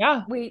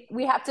Yeah. we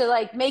have to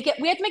like make it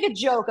we have to make a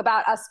joke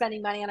about us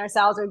spending money on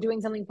ourselves or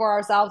doing something for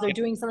ourselves or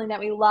doing something that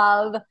we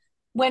love.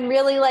 when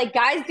really like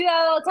guys do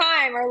that all the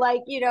time, or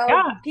like,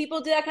 Yeah.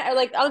 people do that or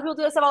like other people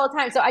do that stuff all the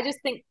time. So I just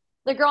think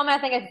the girl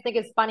math thing, I think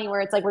is funny,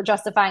 where it's like we're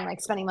justifying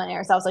like spending money on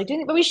ourselves, like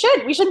doing, but we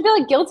shouldn't feel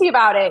like guilty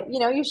about it.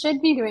 You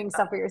should be doing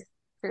stuff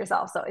for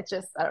yourself. So it's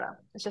just, I don't know,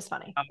 it's just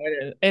funny.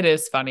 It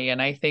is funny.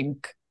 And I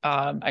think,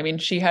 I mean,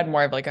 she had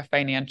more of like a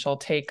financial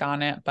take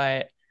on it,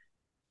 but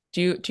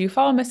do you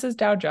follow Mrs.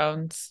 Dow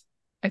Jones?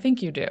 I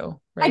think you do,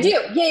 I do.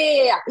 right?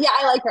 Yeah.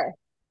 I like her.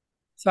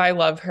 So I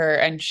love her.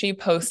 And she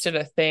posted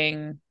a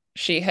thing.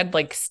 She had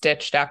like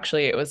stitched,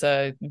 actually, it was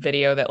a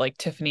video that like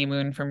Tiffany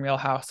Moon from Real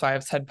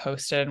Housewives had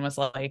posted and was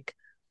like,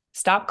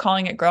 stop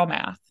calling it girl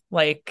math.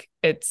 Like,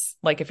 it's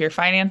like if your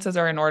finances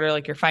are in order,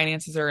 like your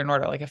finances are in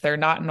order. Like, if they're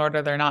not in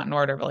order, they're not in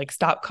order, but like,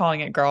 stop calling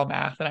it girl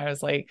math. And I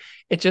was like,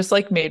 it just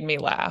like made me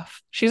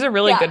laugh. She's a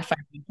really Yeah. good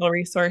financial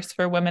resource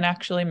for women,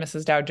 actually,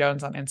 Mrs. Dow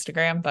Jones on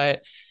Instagram.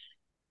 But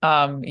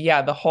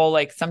yeah, the whole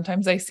like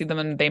sometimes I see them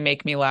and they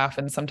make me laugh,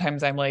 and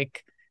sometimes I'm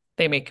like,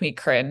 they make me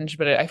cringe,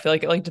 but I feel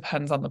like it like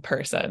depends on the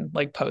person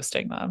like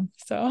posting them.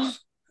 So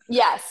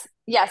Yes.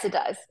 Yes, it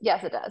does.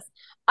 Yes, it does.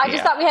 I just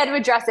yeah. thought we had to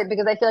address it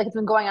because I feel like it's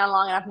been going on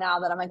long enough now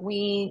that I'm like,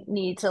 we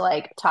need to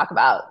like talk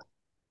about,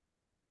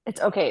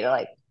 it's okay to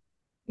like,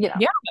 you know.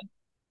 Yeah,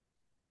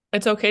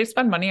 it's okay to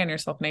spend money on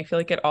yourself. And I feel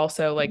like it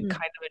also like Mhm.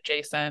 kind of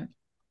adjacent.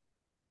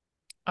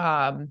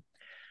 Um,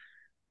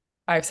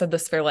 I've said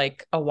this for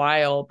like a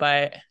while,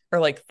 but or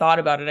like thought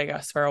about it, I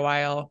guess, for a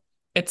while.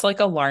 It's like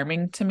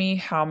alarming to me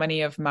how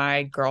many of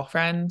my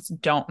girlfriends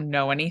don't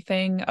know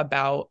anything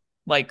about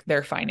like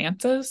their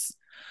finances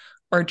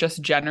or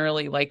just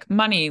generally like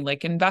money,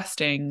 like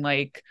investing,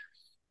 like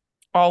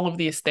all of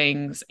these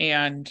things.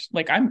 And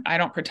like I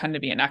don't pretend to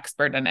be an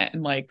expert in it.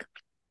 And like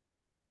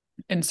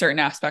in certain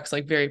aspects,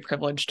 like very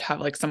privileged to have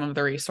like some of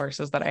the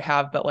resources that I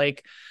have, but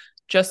like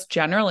just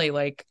generally,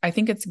 like I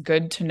think it's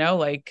good to know,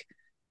 like,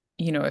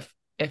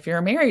 if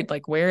you're married,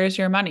 like where is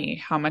your money?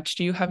 How much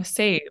do you have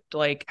saved?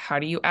 Like, how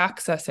do you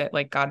access it?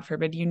 Like, God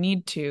forbid you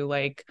need to,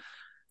 like,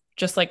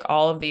 just like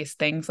all of these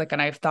things. Like,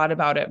 and I've thought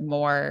about it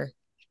more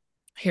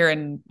here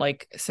in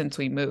like since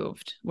we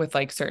moved with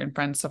like certain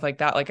friends, stuff like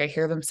that. Like I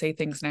hear them say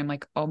things and I'm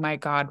like, oh my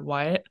God,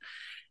 what?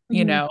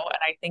 Mhm. And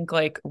I think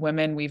like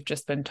women, we've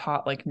just been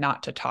taught like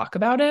not to talk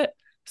about it.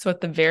 So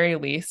at the very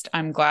least,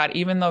 I'm glad,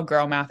 even though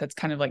girl math, it's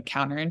kind of like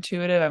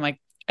counterintuitive. I'm like,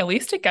 at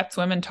least it gets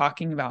women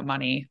talking about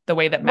money the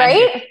way that men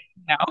do Right?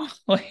 now.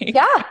 Like,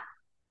 Yeah.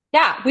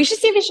 Yeah. We should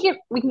see if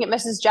we can get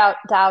Mrs.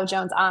 Dow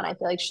Jones on. I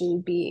feel like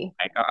she'd be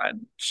my God, a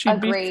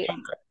she'd be great, so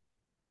good.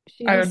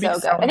 she'd I be would be so so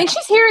good. I think happy.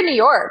 she's here in New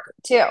York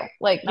too.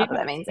 Like, Yeah, not that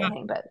that means yeah,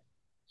 anything,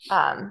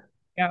 um,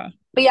 yeah.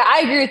 but yeah,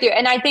 I agree with you.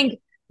 And I think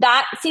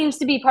that seems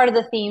to be part of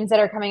the themes that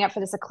are coming up for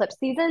this eclipse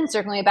season,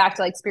 circling it back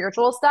to like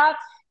spiritual stuff,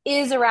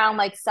 is around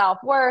like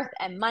self-worth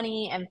and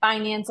money and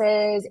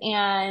finances,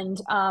 and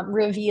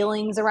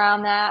revealings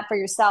around that for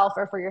yourself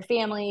or for your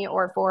family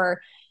or for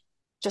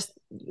just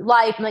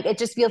life. Like it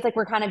just feels like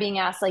we're kind of being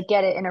asked, like,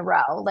 get it in a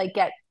row, like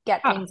get Yeah.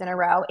 things in a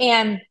row.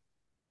 And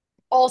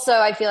also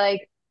I feel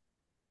like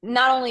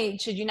not only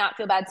should you not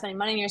feel bad spending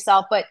money on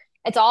yourself, but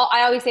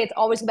I always say it's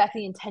always back to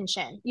the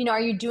intention. Are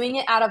you doing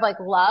it out of like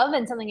love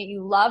and something that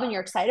you love and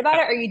you're excited about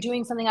it? Or are you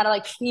doing something out of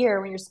like fear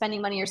when you're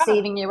spending money or Yeah.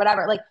 saving or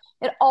whatever? Like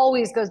it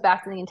always goes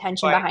back to the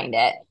intention But behind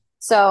it.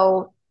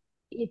 So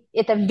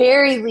at the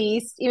very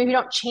least, even if you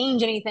don't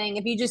change anything,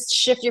 if you just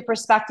shift your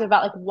perspective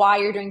about like why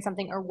you're doing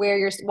something or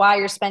why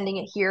you're spending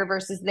it here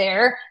versus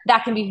there,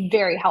 that can be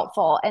very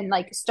helpful and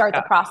like start the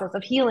yeah, process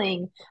of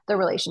healing the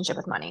relationship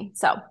with money.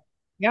 So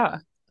yeah.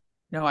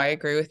 No, I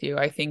agree with you.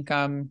 I think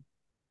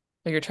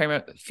like you're talking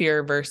about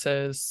fear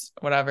versus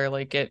whatever,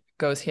 like it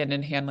goes hand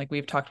in hand. Like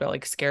we've talked about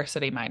like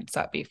scarcity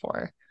mindset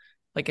before.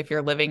 Like if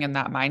you're living in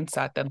that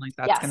mindset, then like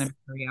that's going to yes.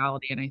 be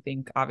reality. And I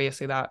think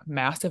obviously that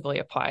massively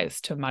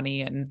applies to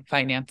money and Yeah.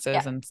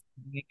 finances and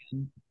spending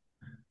and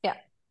Yeah.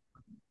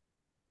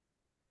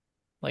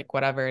 like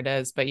whatever it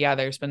is. But yeah,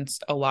 there's been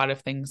a lot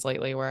of things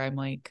lately where I'm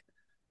like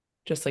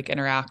just like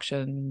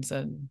interactions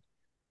and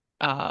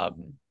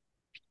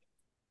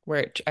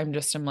where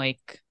I'm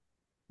like,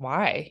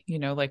 why?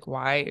 Like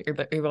why, or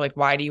like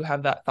why do you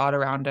have that thought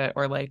around it?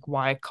 Or like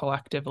why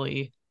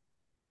collectively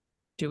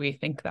do we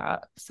think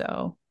that?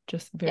 So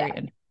just very Yeah.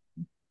 in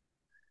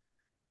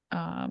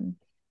um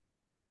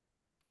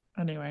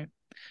anyway.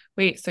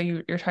 Wait, so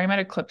you're talking about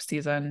eclipse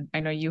season. I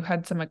know you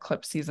had some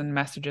eclipse season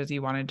messages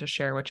you wanted to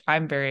share, which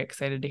I'm very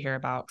excited to hear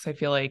about because I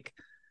feel like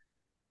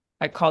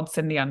I called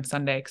Cindy on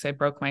Sunday because I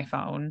broke my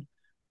phone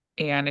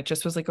and it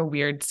just was like a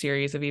weird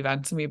series of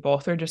events. And we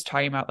both were just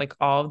talking about like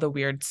all of the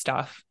weird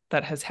stuff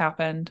that has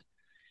happened.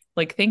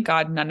 Like, thank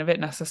God none of it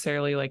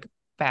necessarily like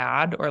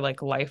bad or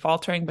like life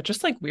altering, but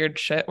just like weird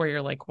shit where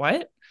you're like,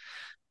 what?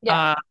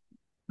 Yeah. Uh,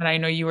 and I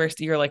know you're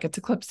like, it's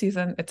eclipse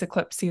season, it's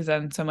eclipse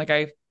season. So I'm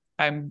like,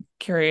 I'm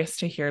curious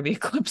to hear the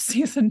eclipse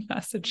season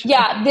messages.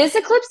 Yeah. This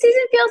eclipse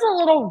season feels a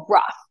little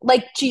rough.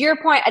 Like to your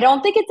point, I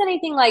don't think it's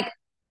anything like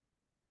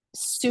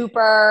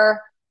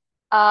super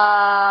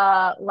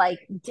like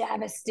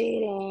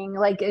devastating,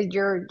 like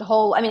your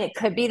whole, I mean, it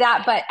could be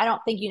that, but I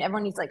don't think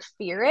everyone needs to like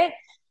fear it.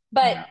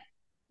 But Yeah.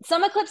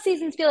 some eclipse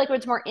seasons feel like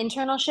it's more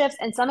internal shifts,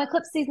 and some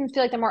eclipse seasons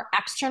feel like they're more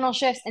external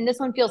shifts. And this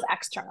one feels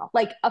external,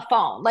 like a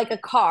phone, like a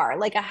car,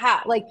 like a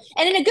hat, like,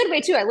 and in a good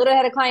way too. I literally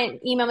had a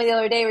client email me the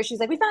other day where she's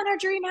like, "We found our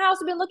dream house.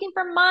 We've been looking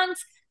for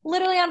months.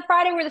 Literally on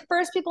Friday, we're the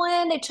first people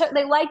in.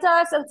 They liked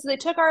us, so they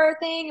took our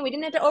thing, and we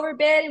didn't have to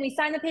overbid, and we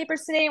signed the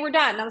papers today, and we're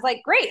done." And I was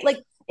like, "Great!" Like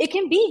it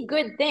can be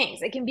good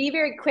things. It can be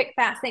very quick,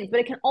 fast things, but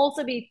it can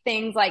also be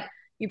things like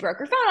you broke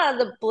your phone out of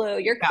the blue,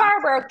 your Yeah.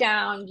 car broke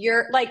down,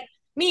 you're like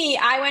me,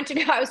 I was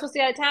supposed to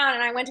get out of town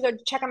and I went to go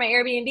check on my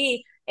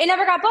Airbnb. It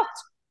never got booked.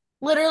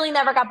 Literally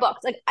never got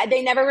booked. Like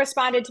they never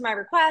responded to my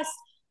request.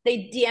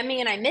 They DM me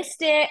and I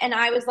missed it. And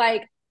I was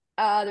like,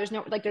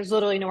 there's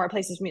literally no more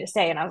places for me to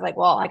stay. And I was like,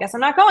 well, I guess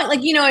I'm not going.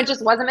 Like, it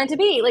just wasn't meant to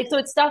be. Like, so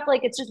it's stuff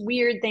like, it's just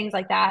weird things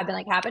like that have been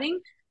like happening.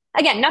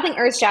 Again, nothing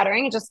earth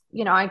shattering. It just,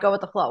 I go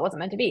with the flow. It wasn't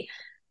meant to be.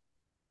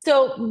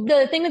 So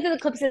the thing with the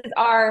eclipses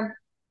are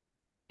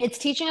it's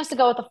teaching us to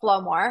go with the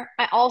flow more.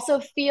 I also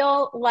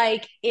feel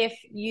like if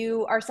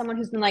you are someone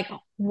who's been like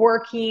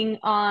working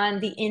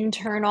on the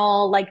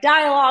internal like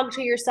dialogue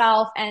to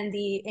yourself and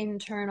the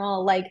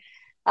internal like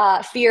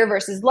fear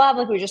versus love,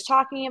 like we were just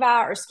talking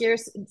about, or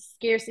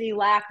scarcity,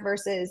 lack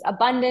versus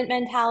abundant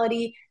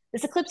mentality,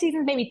 this eclipse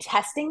season is maybe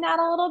testing that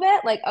a little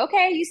bit. Like,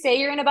 okay, you say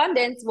you're in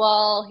abundance.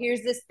 Well,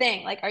 here's this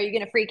thing. Like, are you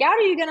going to freak out or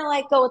are you going to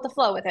like go with the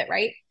flow with it?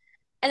 Right.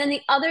 And then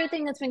the other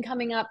thing that's been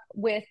coming up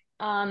with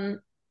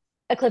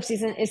eclipse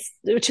season is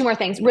two more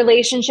things.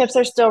 Relationships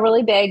are still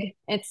really big.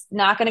 It's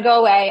not going to go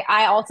away.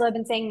 I also have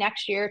been saying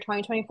next year,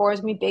 2024 is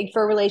going to be big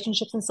for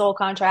relationships and soul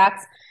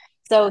contracts.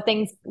 So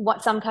things,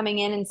 some coming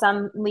in and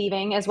some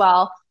leaving as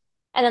well.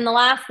 And then the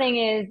last thing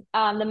is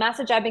the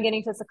message I've been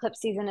getting for this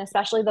eclipse season,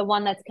 especially the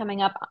one that's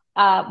coming up.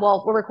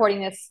 Well, we're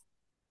recording this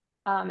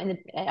in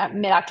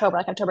mid-October,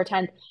 like October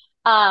 10th.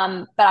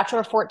 But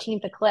October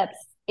 14th eclipse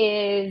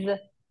is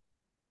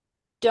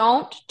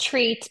don't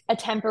treat a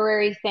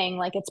temporary thing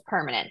like it's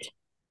permanent.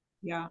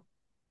 Yeah.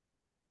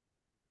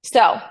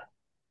 So,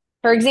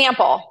 for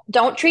example,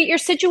 don't treat your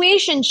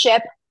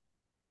situationship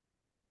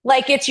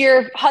like it's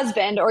your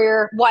husband or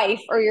your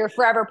wife or your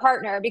forever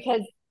partner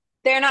because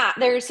they're not.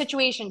 They're a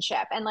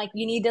situationship, and like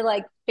you need to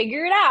like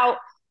figure it out.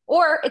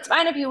 Or it's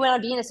fine if you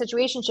want to be in a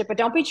situationship, but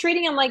don't be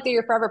treating them like they're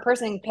your forever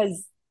person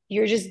because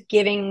you're just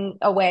giving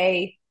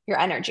away your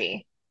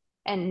energy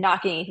and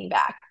not getting anything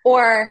back.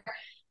 Or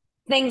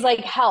things like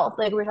health,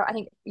 like I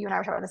think you and I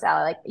were talking about this,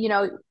 Allie.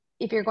 Like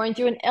if you're going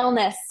through an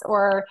illness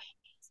or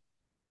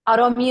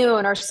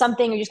autoimmune or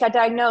something, or you just got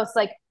diagnosed,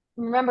 like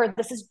remember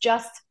this is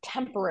just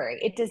temporary.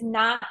 It does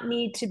not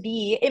need to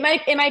be, it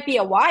might be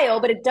a while,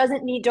 but it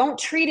doesn't need, don't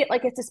treat it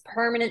like it's this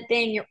permanent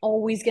thing you're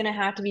always going to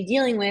have to be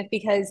dealing with,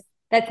 because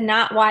that's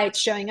not why it's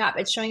showing up.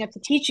 It's showing up to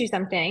teach you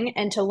something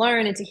and to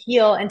learn and to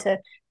heal and to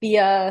be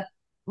a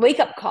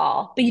wake up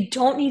call. But you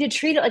don't need to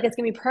treat it like it's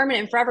going to be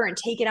permanent and forever and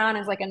take it on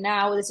as like a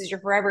now this is your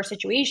forever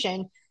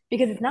situation,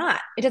 because it's not.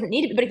 It doesn't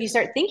need to be. But if you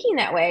start thinking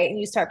that way and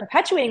you start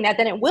perpetuating that,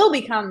 then it will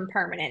become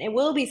permanent. It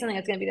will be something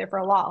that's going to be there for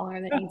a lot longer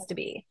than it needs to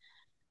be.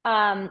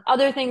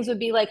 Other things would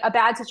be like a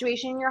bad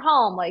situation in your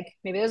home, like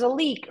maybe there's a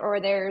leak or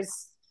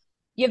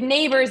you have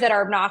neighbors that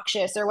are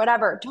obnoxious or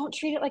whatever. Don't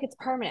treat it like it's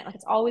permanent, like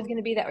it's always going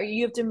to be that, or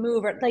you have to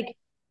move, or like,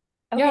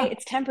 okay, Yeah.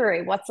 it's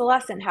temporary. What's the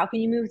lesson? How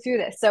can you move through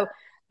this? So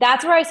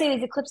that's where I say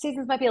these eclipse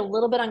seasons might be a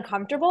little bit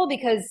uncomfortable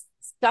because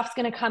stuff's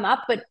going to come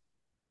up, but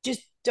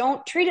just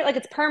don't treat it like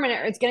it's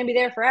permanent or it's going to be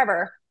there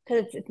forever,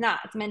 because it's not.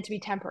 It's meant to be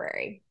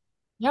temporary.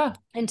 Yeah.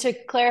 And to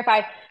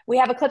clarify, we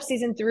have eclipse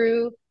season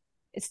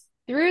it's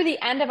through the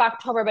end of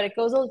October, but it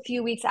goes a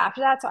few weeks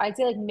after that. So I'd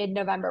say like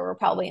mid-November, we're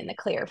probably in the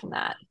clear from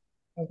that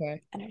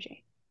Okay.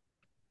 energy.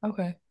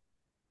 Okay.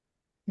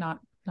 Not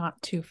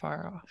too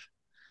far off.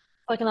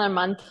 Like another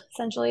month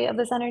essentially of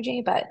this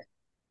energy, but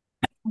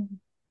Mhm.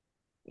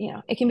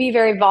 it can be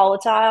very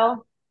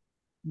volatile.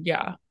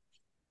 Yeah.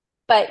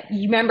 But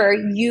remember,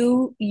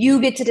 you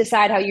get to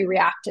decide how you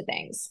react to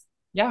things.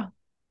 Yeah.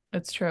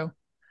 It's true.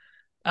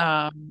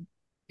 Yeah,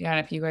 and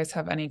if you guys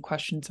have any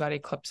questions about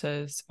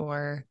eclipses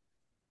or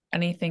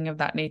anything of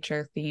that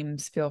nature,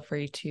 themes, feel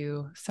free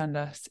to send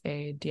us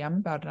a DM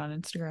about it on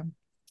Instagram.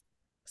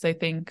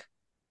 Because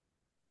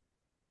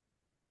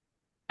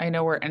I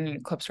know we're in an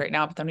eclipse right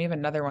now, but then we have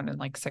another one in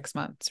like 6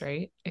 months,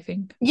 right? I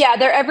think. Yeah,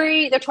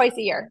 they're twice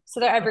a year. So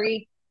they're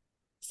every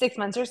 6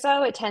 months or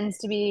so. It tends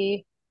to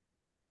be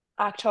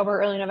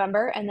October, early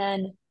November, and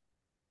then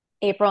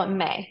April and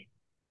May.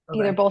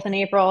 Either Okay. both in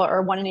April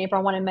or one in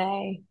April, one in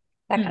May,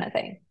 that Hmm. kind of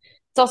thing.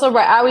 It's also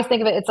right. I always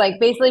think of it. It's like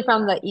basically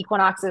from the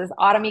equinoxes,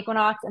 autumn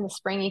equinox and the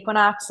spring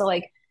equinox. So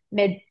like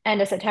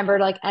end of September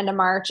to like end of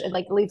March, it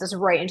like leads us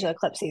right into the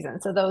eclipse season.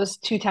 So those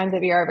two times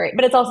of year are great.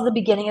 But it's also the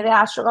beginning of the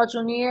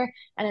astrological new year,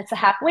 and it's the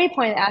halfway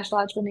point of the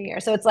astrological new year.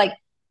 So it's like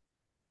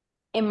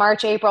in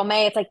March, April,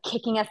 May, it's like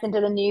kicking us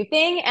into the new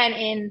thing, and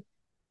in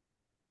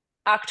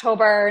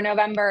October,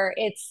 November,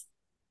 it's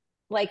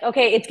like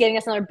okay, it's getting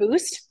us another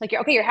boost. Like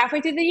you're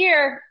halfway through the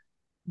year.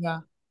 Yeah.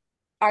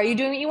 Are you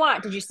doing what you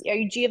want? Do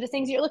you have the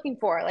things you're looking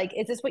for? Like,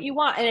 is this what you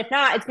want? And if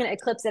not, it's going to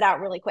eclipse it out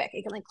really quick.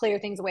 It can like clear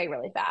things away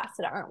really fast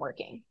that aren't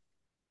working.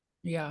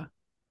 Yeah.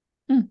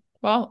 Hmm.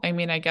 Well, I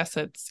mean, I guess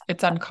it's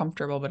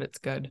uncomfortable, but it's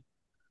good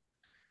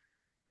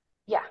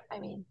Yeah, I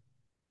mean,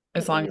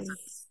 as it long as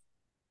is.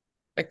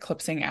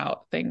 eclipsing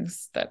out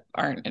things that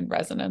aren't in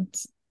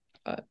resonance.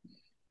 But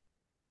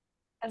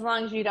As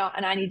long as you don't,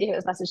 and I need to hear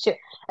this message too.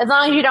 As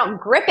long as you don't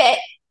grip it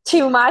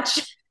too much.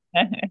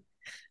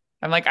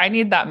 I'm like, I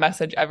need that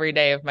message every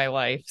day of my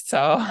life. So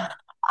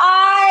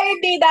I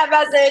need that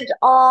message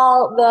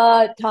all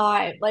the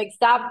time. Like,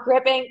 stop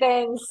gripping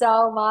things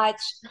so much.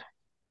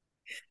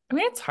 I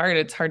mean, it's hard.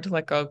 It's hard to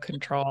let go of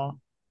control.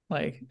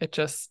 Like it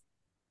just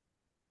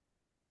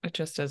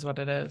is what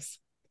it is.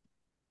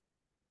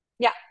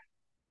 Yeah.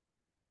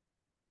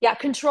 Yeah.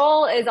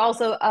 Control is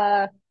also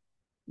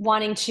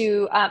wanting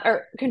to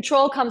or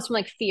control comes from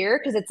like fear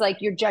because it's like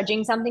you're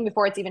judging something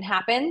before it's even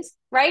happened,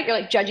 right? You're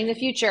like judging the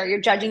future,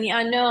 you're judging the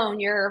unknown,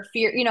 you're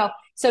fear,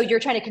 so you're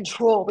trying to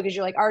control because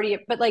you're like already,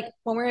 but like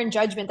when we're in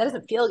judgment, that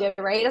doesn't feel good,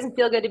 right? It doesn't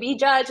feel good to be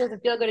judged, it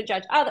doesn't feel good to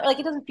judge other, like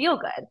it doesn't feel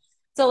good.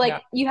 So like Yeah.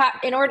 you have,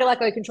 in order to let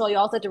go of control, you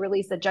also have to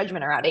release the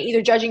judgment around it,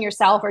 either judging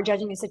yourself or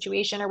judging the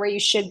situation or where you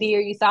should be or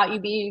you thought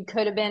you'd be, you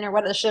could have been, or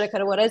what the shoulda,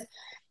 coulda, woulda.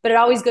 But it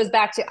always goes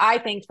back to, I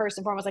think, first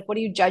and foremost, like, what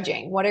are you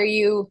judging? What are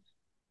you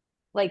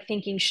like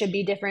thinking should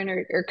be different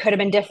or could have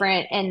been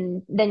different,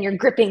 and then you're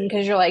gripping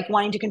because you're like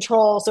wanting to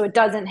control so it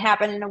doesn't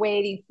happen in a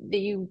way that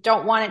you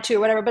don't want it to or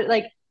whatever, but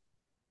like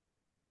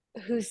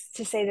who's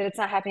to say that it's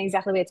not happening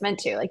exactly the way it's meant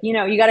to, like you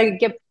got to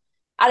get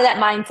out of that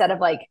mindset of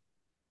like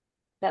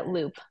that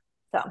loop.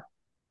 So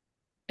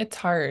It's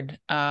hard.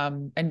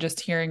 And just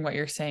hearing what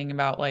you're saying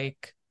about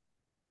like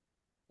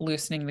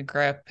loosening the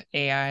grip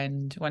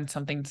and when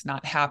something's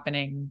not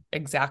happening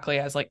exactly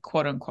as like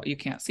quote unquote, you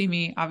can't see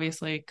me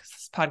obviously because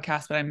this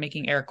podcast, but I'm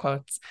making air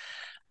quotes,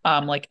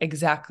 like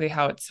exactly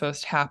how it's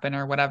supposed to happen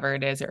or whatever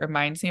it is. It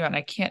reminds me about,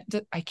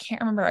 and I can't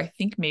remember. I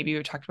think maybe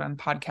we talked about it on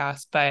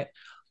podcast, but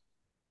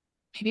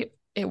maybe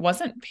it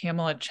wasn't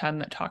Pamela Chen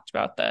that talked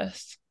about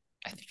this.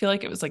 I feel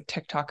like it was like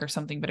TikTok or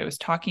something, but it was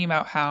talking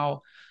about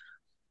how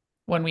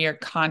when we are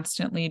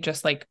constantly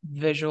just like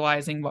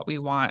visualizing what we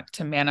want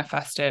to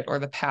manifest it or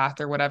the path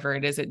or whatever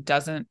it is, it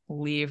doesn't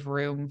leave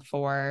room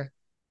for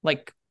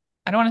like,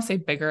 I don't want to say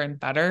bigger and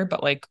better,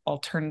 but like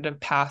alternative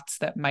paths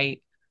that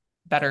might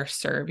better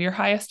serve your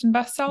highest and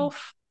best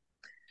self.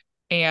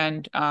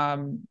 And yeah,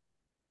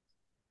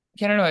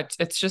 I don't know,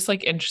 it's just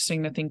like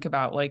interesting to think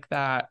about like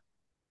that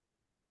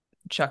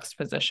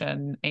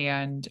juxtaposition.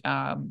 And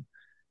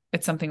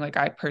it's something like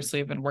I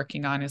personally have been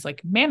working on is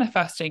like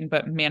manifesting,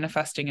 but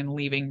manifesting and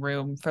leaving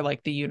room for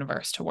like the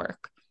universe to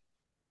work,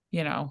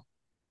 you know.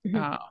 mm-hmm.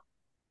 Uh,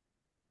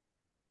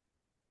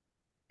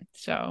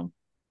 so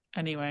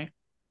anyway,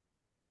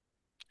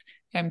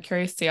 I'm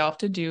curious. See, I'll have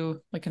to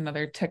do like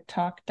another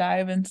TikTok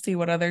dive and see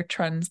what other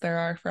trends there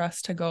are for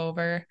us to go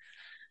over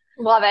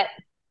Love it.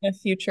 in a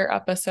future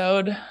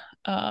episode.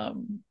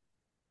 Um,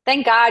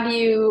 Thank God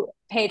you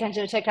pay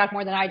attention to TikTok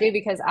more than I do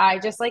because I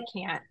just like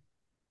can't.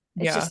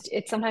 It's yeah, just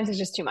it's sometimes it's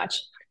just too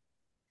much.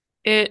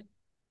 it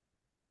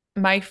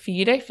my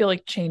feed I feel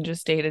like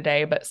changes day to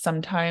day, but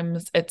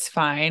sometimes it's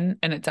fine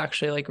and it's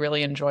actually like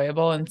really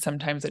enjoyable, and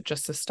sometimes it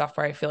just is stuff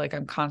where I feel like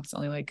I'm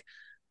constantly like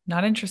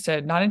not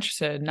interested, not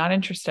interested, not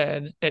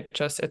interested.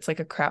 It's like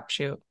a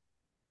crapshoot,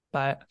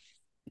 but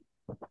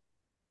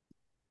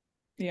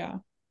yeah.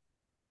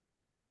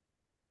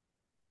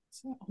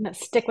 So I'm gonna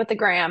stick with the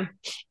gram.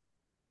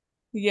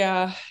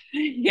 yeah,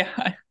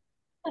 yeah.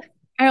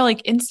 I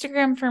like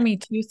Instagram for me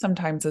too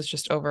sometimes is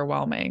just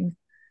overwhelming.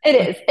 It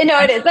Like is. No,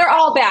 it is. They're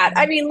all bad.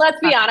 I mean, let's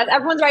be honest.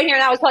 Everyone's right here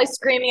now is probably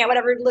screaming at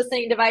whatever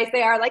listening device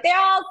they are. Like, they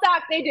all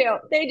suck. They do.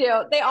 They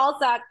do. They all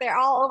suck. They're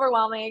all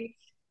overwhelming.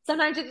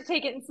 Sometimes you have to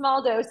take it in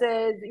small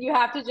doses. You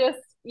have to just,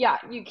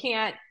 you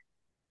can't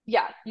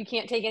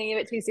take any of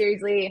it too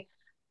seriously.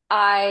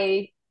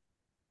 I,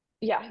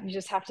 you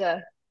just have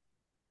to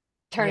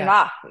turn it yeah.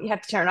 off. You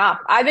have to turn it off.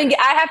 I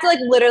have to like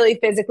literally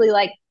physically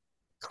like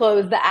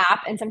close the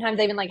app, and sometimes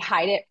I even like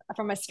hide it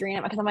from my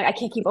screen because I'm like, I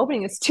can't keep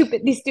opening these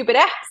stupid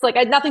apps. Like,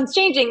 nothing's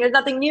changing. There's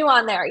nothing new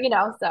on there.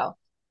 So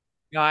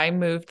Yeah, I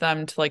moved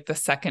them to like the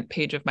second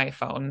page of my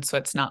phone. So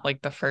it's not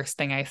like the first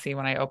thing I see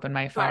when I open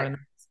my phone. smart. And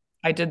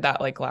I did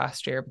that like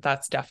last year, but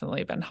that's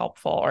definitely been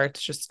helpful. Or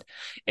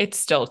it's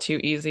still too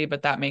easy,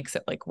 but that makes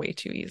it like way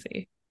too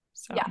easy.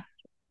 So, Yeah,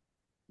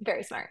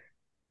 very smart.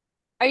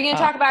 Are you going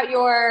to uh, talk about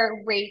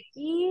your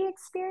Reiki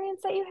experience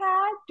that you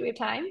had? Do we have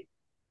time?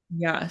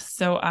 yeah.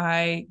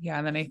 Yeah.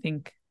 And then I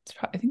think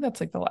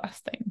that's like the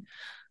last thing.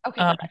 Okay,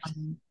 perfect.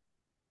 Um,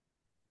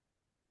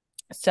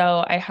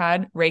 so I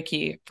had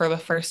Reiki for the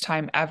first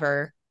time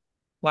ever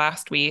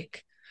last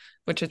week,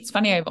 which it's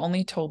funny. I've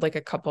only told like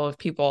a couple of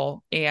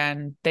people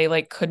and they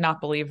like could not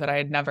believe that I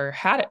had never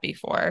had it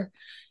before.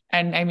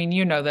 And I mean,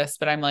 you know this,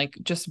 but I'm like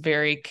just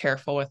very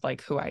careful with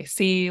like who I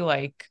see.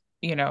 Like,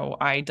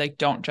 I like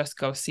don't just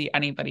go see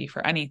anybody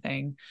for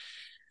anything.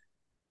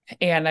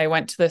 And I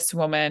went to this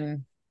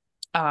woman,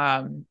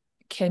 um,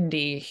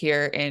 Kindy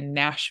here in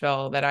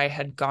Nashville that I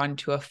had gone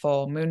to a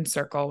full moon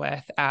circle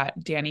with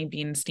at Danny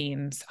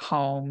Beanstein's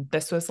home.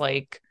 This was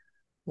like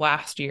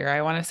last year,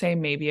 I want to say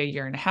maybe a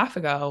year and a half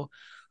ago.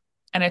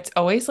 And it's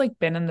always like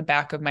been in the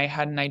back of my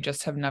head and I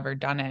just have never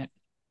done it.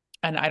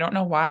 And I don't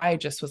know why. I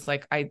just was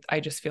like, I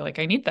just feel like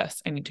I need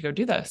this. I need to go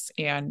do this.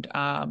 And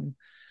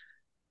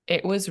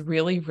it was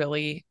really,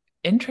 really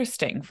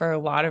interesting for a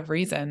lot of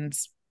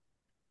reasons.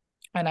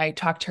 And I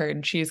talked to her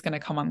and she's going to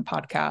come on the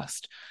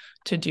podcast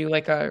to do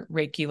like a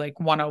Reiki like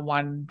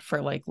 101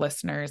 for like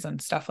listeners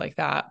and stuff like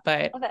that.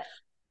 But Love it.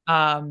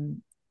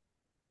 um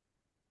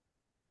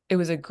it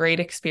was a great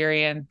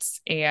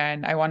experience.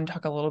 And I want to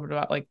talk a little bit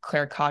about like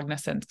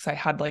claircognizance because I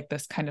had like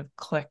this kind of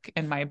click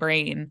in my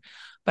brain.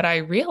 But I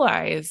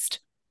realized,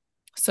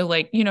 so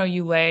like, you know,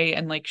 you lay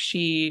and like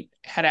she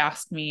had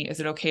asked me, is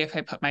it okay if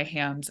I put my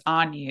hands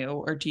on you?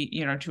 Or do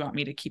you want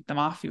me to keep them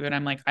off you? And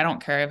I'm like, I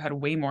don't care. I've had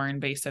way more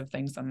invasive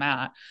things than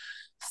that.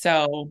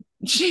 So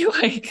she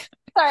like,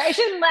 Sorry, I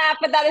shouldn't laugh,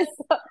 but that is,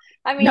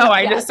 I no, mean,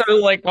 I yes. just sort of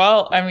like,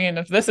 well, I mean,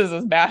 if this is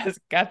as bad as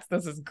it gets,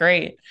 this is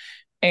great.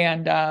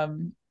 And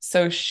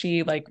so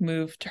she like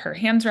moved her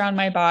hands around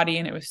my body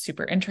and it was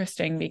super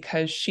interesting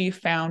because she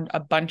found a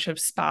bunch of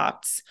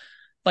spots,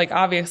 like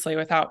obviously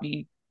without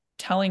me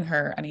telling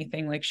her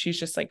anything, like she's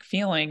just like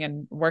feeling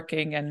and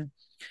working and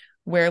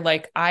where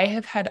like I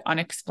have had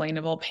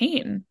unexplainable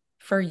pain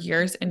for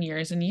years and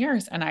years and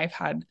years. And I've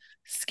had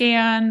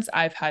scans,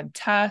 I've had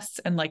tests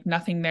and like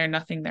nothing there,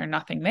 nothing there,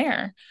 nothing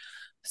there.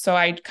 So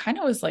I kind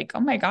of was like, oh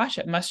my gosh,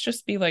 it must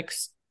just be like,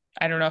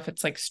 I don't know if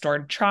it's like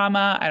stored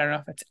trauma. I don't know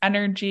if it's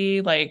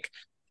energy. Like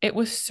it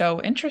was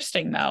so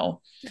interesting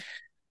though.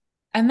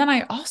 And then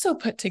I also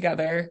put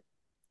together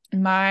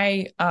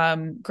my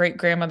great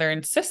grandmother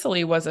in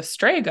Sicily was a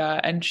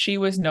strega and she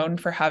was known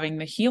for having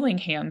the healing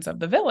hands of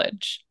the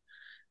village.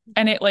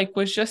 And it like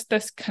was just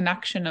this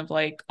connection of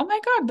like, oh my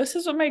God, this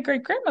is what my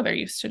great grandmother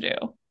used to do.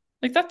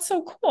 Like that's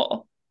so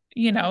cool,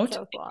 you know, That's to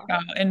so think cool.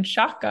 about in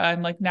Shaka.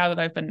 And like now that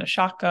I've been to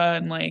Shaka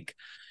and like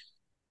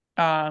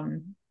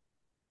um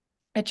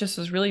it just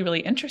was really, really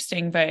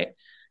interesting. But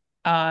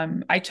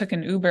I took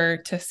an Uber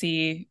to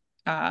see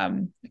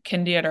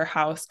Kindy at her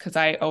house because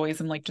I always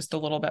am like just a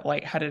little bit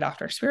lightheaded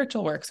after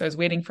spiritual work. So I was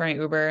waiting for my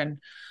Uber and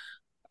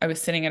I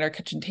was sitting at our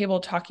kitchen table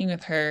talking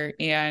with her.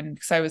 And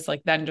because I was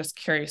like then just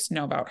curious to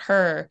know about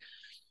her.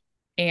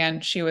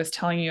 And she was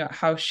telling you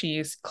how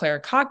she's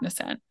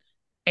claircognizant.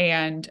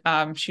 And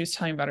she was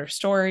telling me about her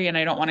story. And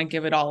I don't want to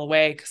give it all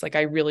away because like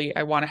I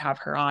want to have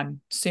her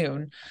on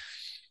soon.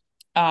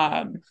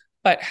 Um,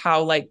 but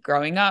how like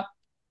growing up,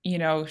 you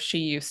know, she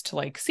used to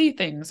like see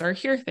things or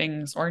hear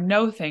things or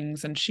know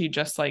things, and she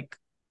just like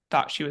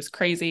thought she was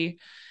crazy.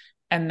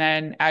 And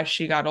then as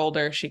she got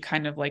older, she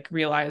kind of like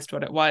realized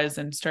what it was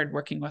and started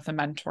working with a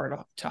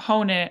mentor to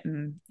hone it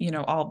and, you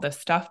know, all of this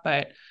stuff.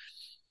 But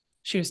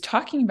she was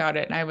talking about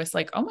it and I was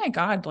like, oh my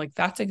God, like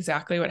that's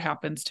exactly what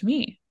happens to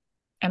me.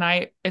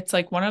 And it's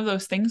like one of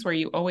those things where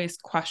you always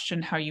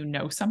question how you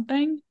know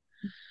something.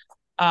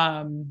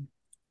 Um,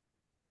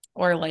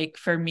 or like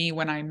for me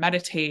when I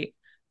meditate,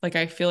 like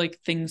I feel like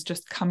things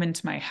just come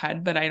into my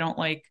head, but I don't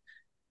like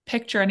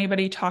picture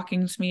anybody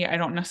talking to me. I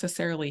don't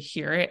necessarily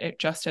hear it. It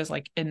just is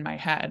like in my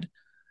head.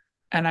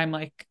 And I'm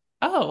like,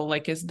 oh,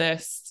 like is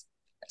this,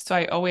 so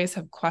I always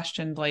have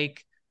questioned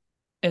like,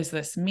 is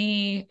this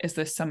me? Is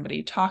this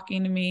somebody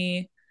talking to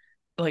me?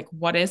 Like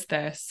what is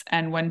this?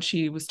 And when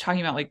she was talking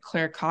about like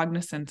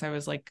claircognizance, I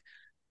was like,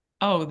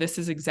 oh, this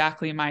is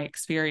exactly my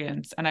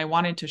experience. And I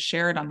wanted to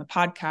share it on the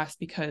podcast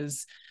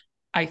because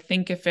I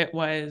think if it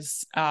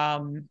was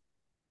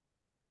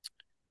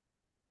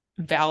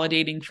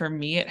validating for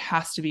me, it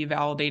has to be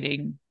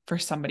validating for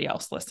somebody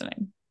else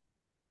listening.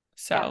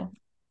 Yeah. So,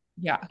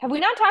 yeah, Have we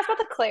not talked about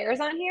the Claires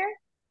on here?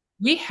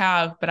 we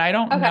have, but I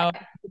don't Okay. know.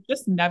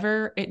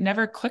 It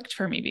never clicked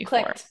for me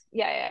before. Clicked.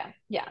 Yeah.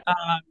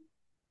 Um,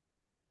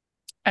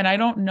 and I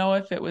don't know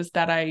if it was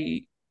that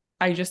I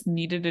just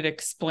needed it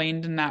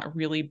explained in that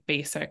really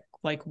basic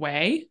like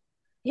way.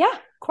 Yeah, of Uh,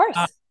 course.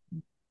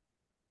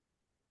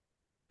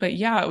 but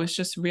yeah, it was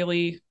just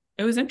really,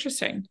 it was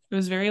interesting. It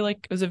was very like,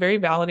 it was a very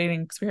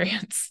validating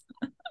experience.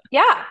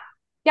 Yeah.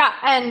 Yeah.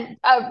 And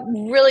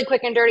really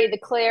quick and dirty, the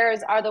clairs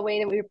are the way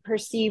that we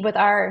perceive with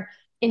our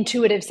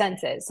intuitive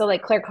senses. So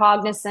like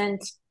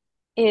claircognizant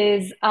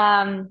is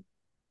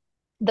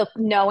the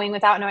knowing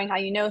without knowing how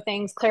you know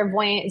things.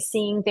 Clairvoyant is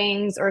seeing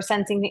things or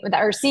sensing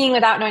without, or seeing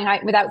without knowing how,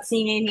 without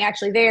seeing anything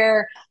actually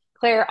there.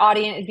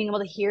 Clairaudient is being able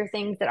to hear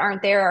things that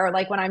aren't there, or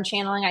like when I'm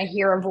channeling, I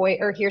hear a voice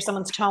or hear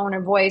someone's tone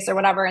or voice or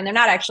whatever, and they're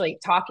not actually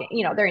talking.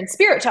 You know, they're in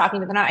spirit talking,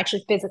 but they're not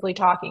actually physically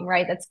talking.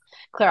 Right? That's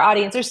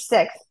clairaudience. There's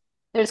six.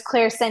 There's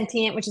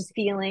clairsentient, which is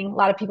feeling. A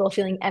lot of people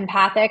feeling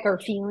empathic or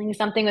feeling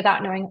something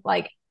without knowing.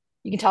 Like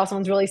you can tell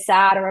someone's really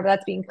sad or whatever.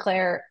 That's being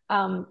clair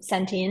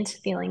sentient,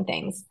 feeling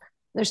things.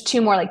 There's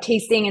two more, like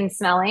tasting and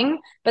smelling,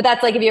 but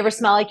that's like if you ever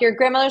smell like your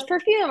grandmother's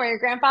perfume or your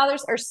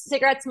grandfather's, or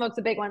cigarette smoke's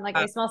a big one. Like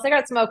Uh, they smell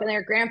cigarette smoke and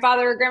their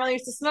grandfather or grandmother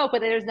used to smoke, but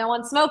there's no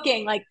one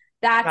smoking. Like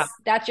yeah.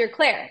 that's your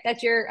clair.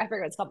 That's your, I forget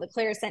what it's called, the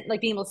clair scent,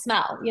 like being able to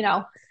smell, you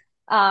know.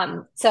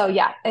 So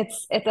yeah,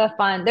 it's a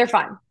fun. They're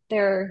fun.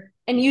 They're,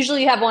 and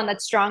usually you have one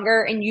that's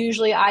stronger. And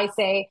usually I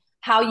say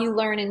how you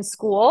learn in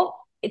school,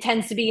 it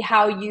tends to be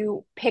how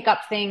you pick up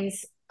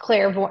things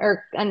clairvoyant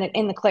or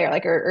in the clair,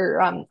 like,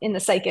 or in the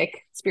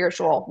psychic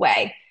spiritual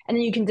way. And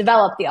then you can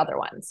develop the other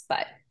ones.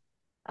 But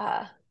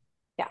uh,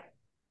 yeah,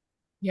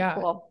 Yeah,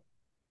 cool.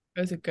 it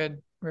was a good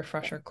Yeah.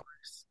 refresher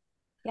course.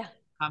 Yeah.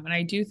 And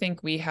I do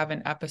think we have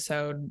an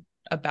episode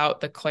about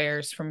the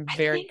clairs from I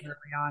very think,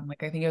 early on.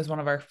 Like I think it was one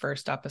of our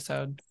first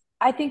episodes.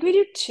 I think we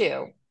do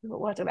too.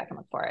 We'll have to go back and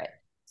look for it.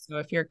 So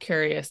if you're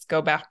curious,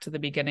 go back to the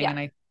beginning Yeah. and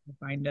I can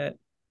find it.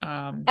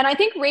 And I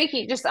think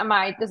Reiki, just on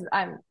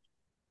I'm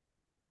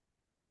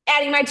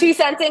adding my 2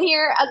 cents in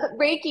here.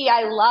 Reiki,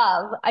 I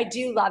love. I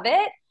do love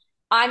it.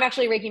 I'm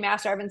actually a Reiki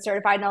master. I've been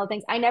certified and all the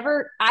things. I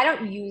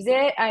don't use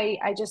it.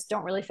 I just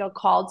don't really feel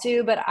called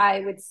to, but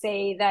I would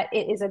say that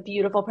it is a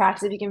beautiful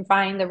practice if you can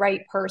find the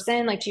right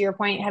person, like to your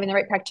point, having the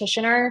right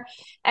practitioner.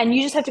 And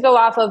you just have to go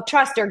off of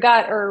trust or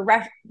gut or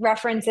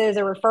references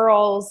or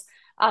referrals.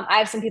 I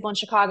have some people in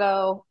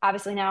Chicago.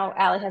 Obviously, now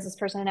Allie has this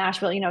person in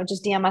Nashville.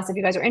 Just DM us if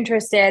you guys are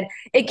interested.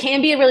 It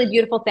can be a really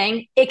beautiful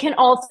thing. It can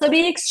also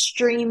be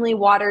extremely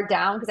watered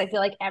down because I feel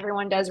like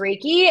everyone does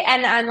Reiki.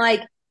 And I'm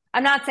like,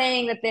 I'm not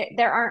saying that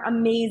there aren't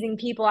amazing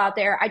people out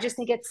there. I just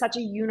think it's such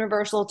a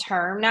universal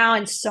term now,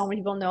 and so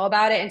many people know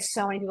about it, and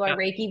so many people are Yeah.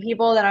 Reiki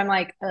people that I'm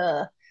like,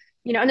 and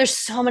there's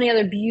so many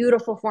other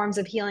beautiful forms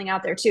of healing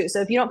out there too. So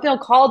if you don't feel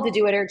called to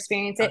do it or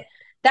experience it,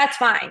 that's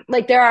fine.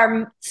 Like there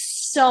are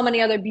so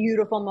many other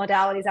beautiful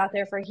modalities out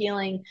there for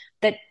healing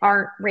that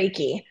aren't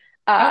Reiki.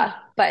 Oh,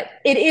 But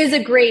it is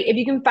a great if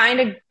you can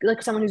find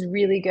someone who's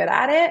really good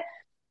at it,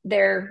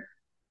 they're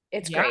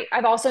it's yeah. great.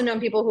 I've also known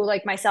people who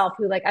like myself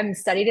who like I've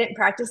studied it and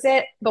practiced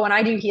it, but when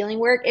I do healing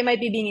work, it might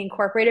be being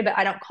incorporated, but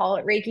I don't call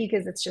it Reiki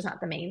because it's just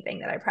not the main thing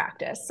that I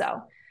practice.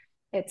 So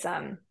it's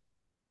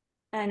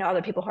I know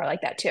other people who are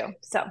like that too.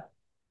 So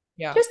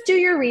Yeah. just do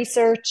your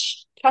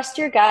research, trust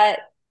your gut,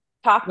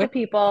 talk to With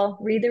people,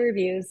 read the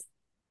reviews.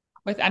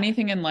 with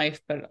anything in life,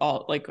 but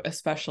all like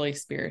especially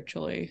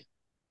spiritually,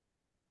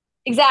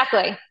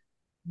 Exactly.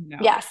 you know.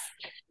 Yes.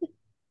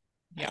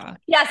 Yeah.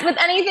 Yes, with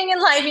anything in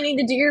life, you need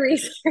to do your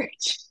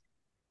research.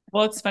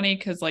 Well, it's funny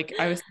because like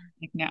I was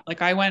like now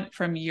like I went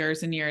from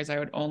years and years I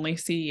would only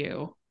see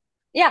you.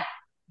 Yeah,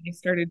 I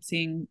started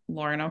seeing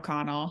Lauren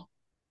O'Connell.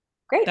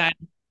 great. Then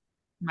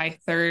my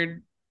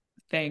third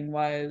thing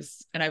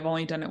was, and I've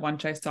only done it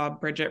once, I saw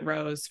Bridget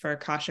Rose for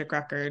Akashic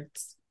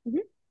Records. Mhm.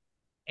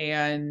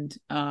 And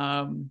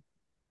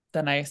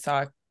then I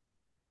saw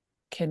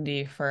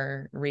Kindy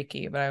for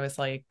Reiki, but I was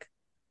like,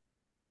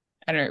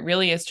 I don't know, it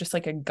really is just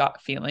like a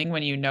gut feeling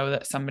when you know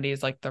that somebody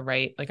is like the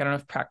right, like I don't know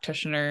if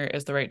practitioner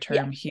is the right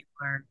Yeah. term,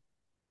 healer.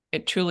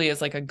 It truly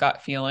is like a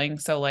gut feeling.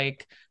 So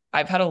like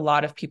I've had a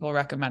lot of people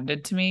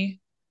recommended to me.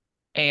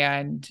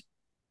 And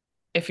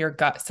if your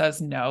gut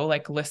says no,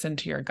 like listen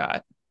to your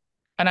gut.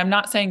 And I'm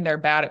not saying they're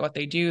bad at what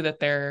they do, that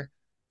they're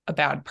a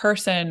bad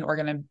person or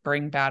going to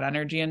bring bad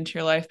energy into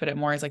your life, but it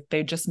more is like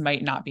they just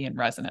might not be in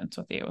resonance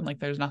with you. And like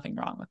there's nothing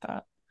wrong with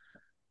that.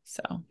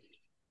 So,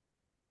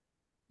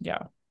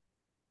 yeah.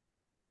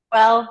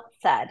 Well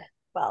said.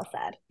 Well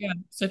said. Yeah.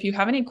 So if you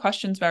have any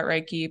questions about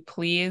Reiki,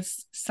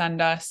 please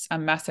send us a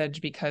message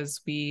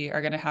because we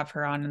are going to have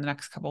her on in the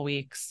next couple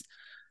weeks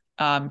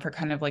for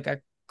kind of like a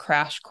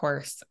crash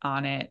course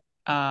on it,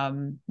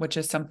 which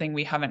is something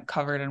we haven't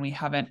covered and we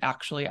haven't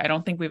actually, I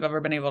don't think we've ever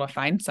been able to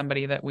find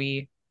somebody that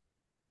we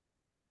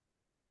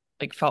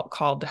like felt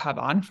called to have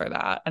on for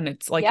that. And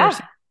it's like you're Yeah.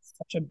 saying, it's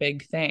such a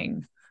big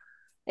thing.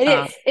 It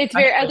Um, is. It's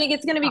very, I especially- think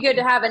it's going to be good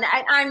to have. And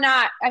I'm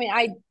not, I mean,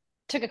 I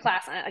took a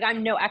class on it. Like,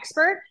 I'm no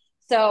expert.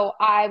 So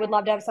I would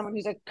love to have someone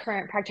who's a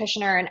current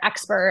practitioner and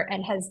expert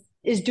and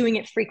is doing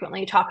it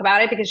frequently talk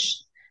about it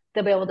because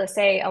they'll be able to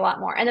say a lot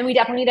more. And then we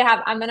definitely need to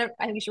have, I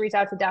think we should reach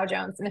out to Dow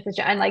Jones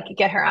and like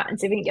get her on and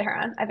see if we can get her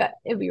on. I bet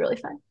it would be really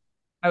fun.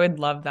 I would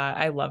love that.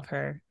 I love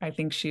her. I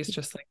think she's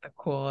just like the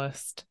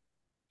coolest.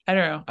 I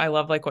don't know. I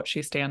love like what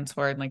she stands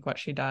for and like what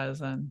she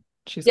does, and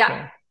she's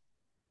Yeah.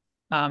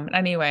 cool.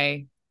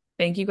 Anyway,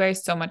 thank you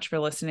guys so much for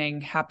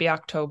listening. Happy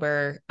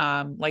October.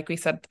 Like we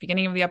said at the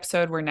beginning of the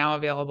episode, we're now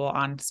available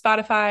on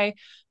Spotify,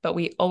 but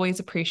we always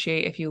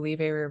appreciate if you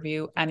leave a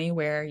review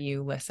anywhere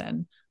you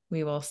listen.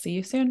 We will see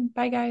you soon.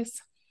 Bye,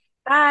 guys.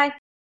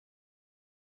 Bye.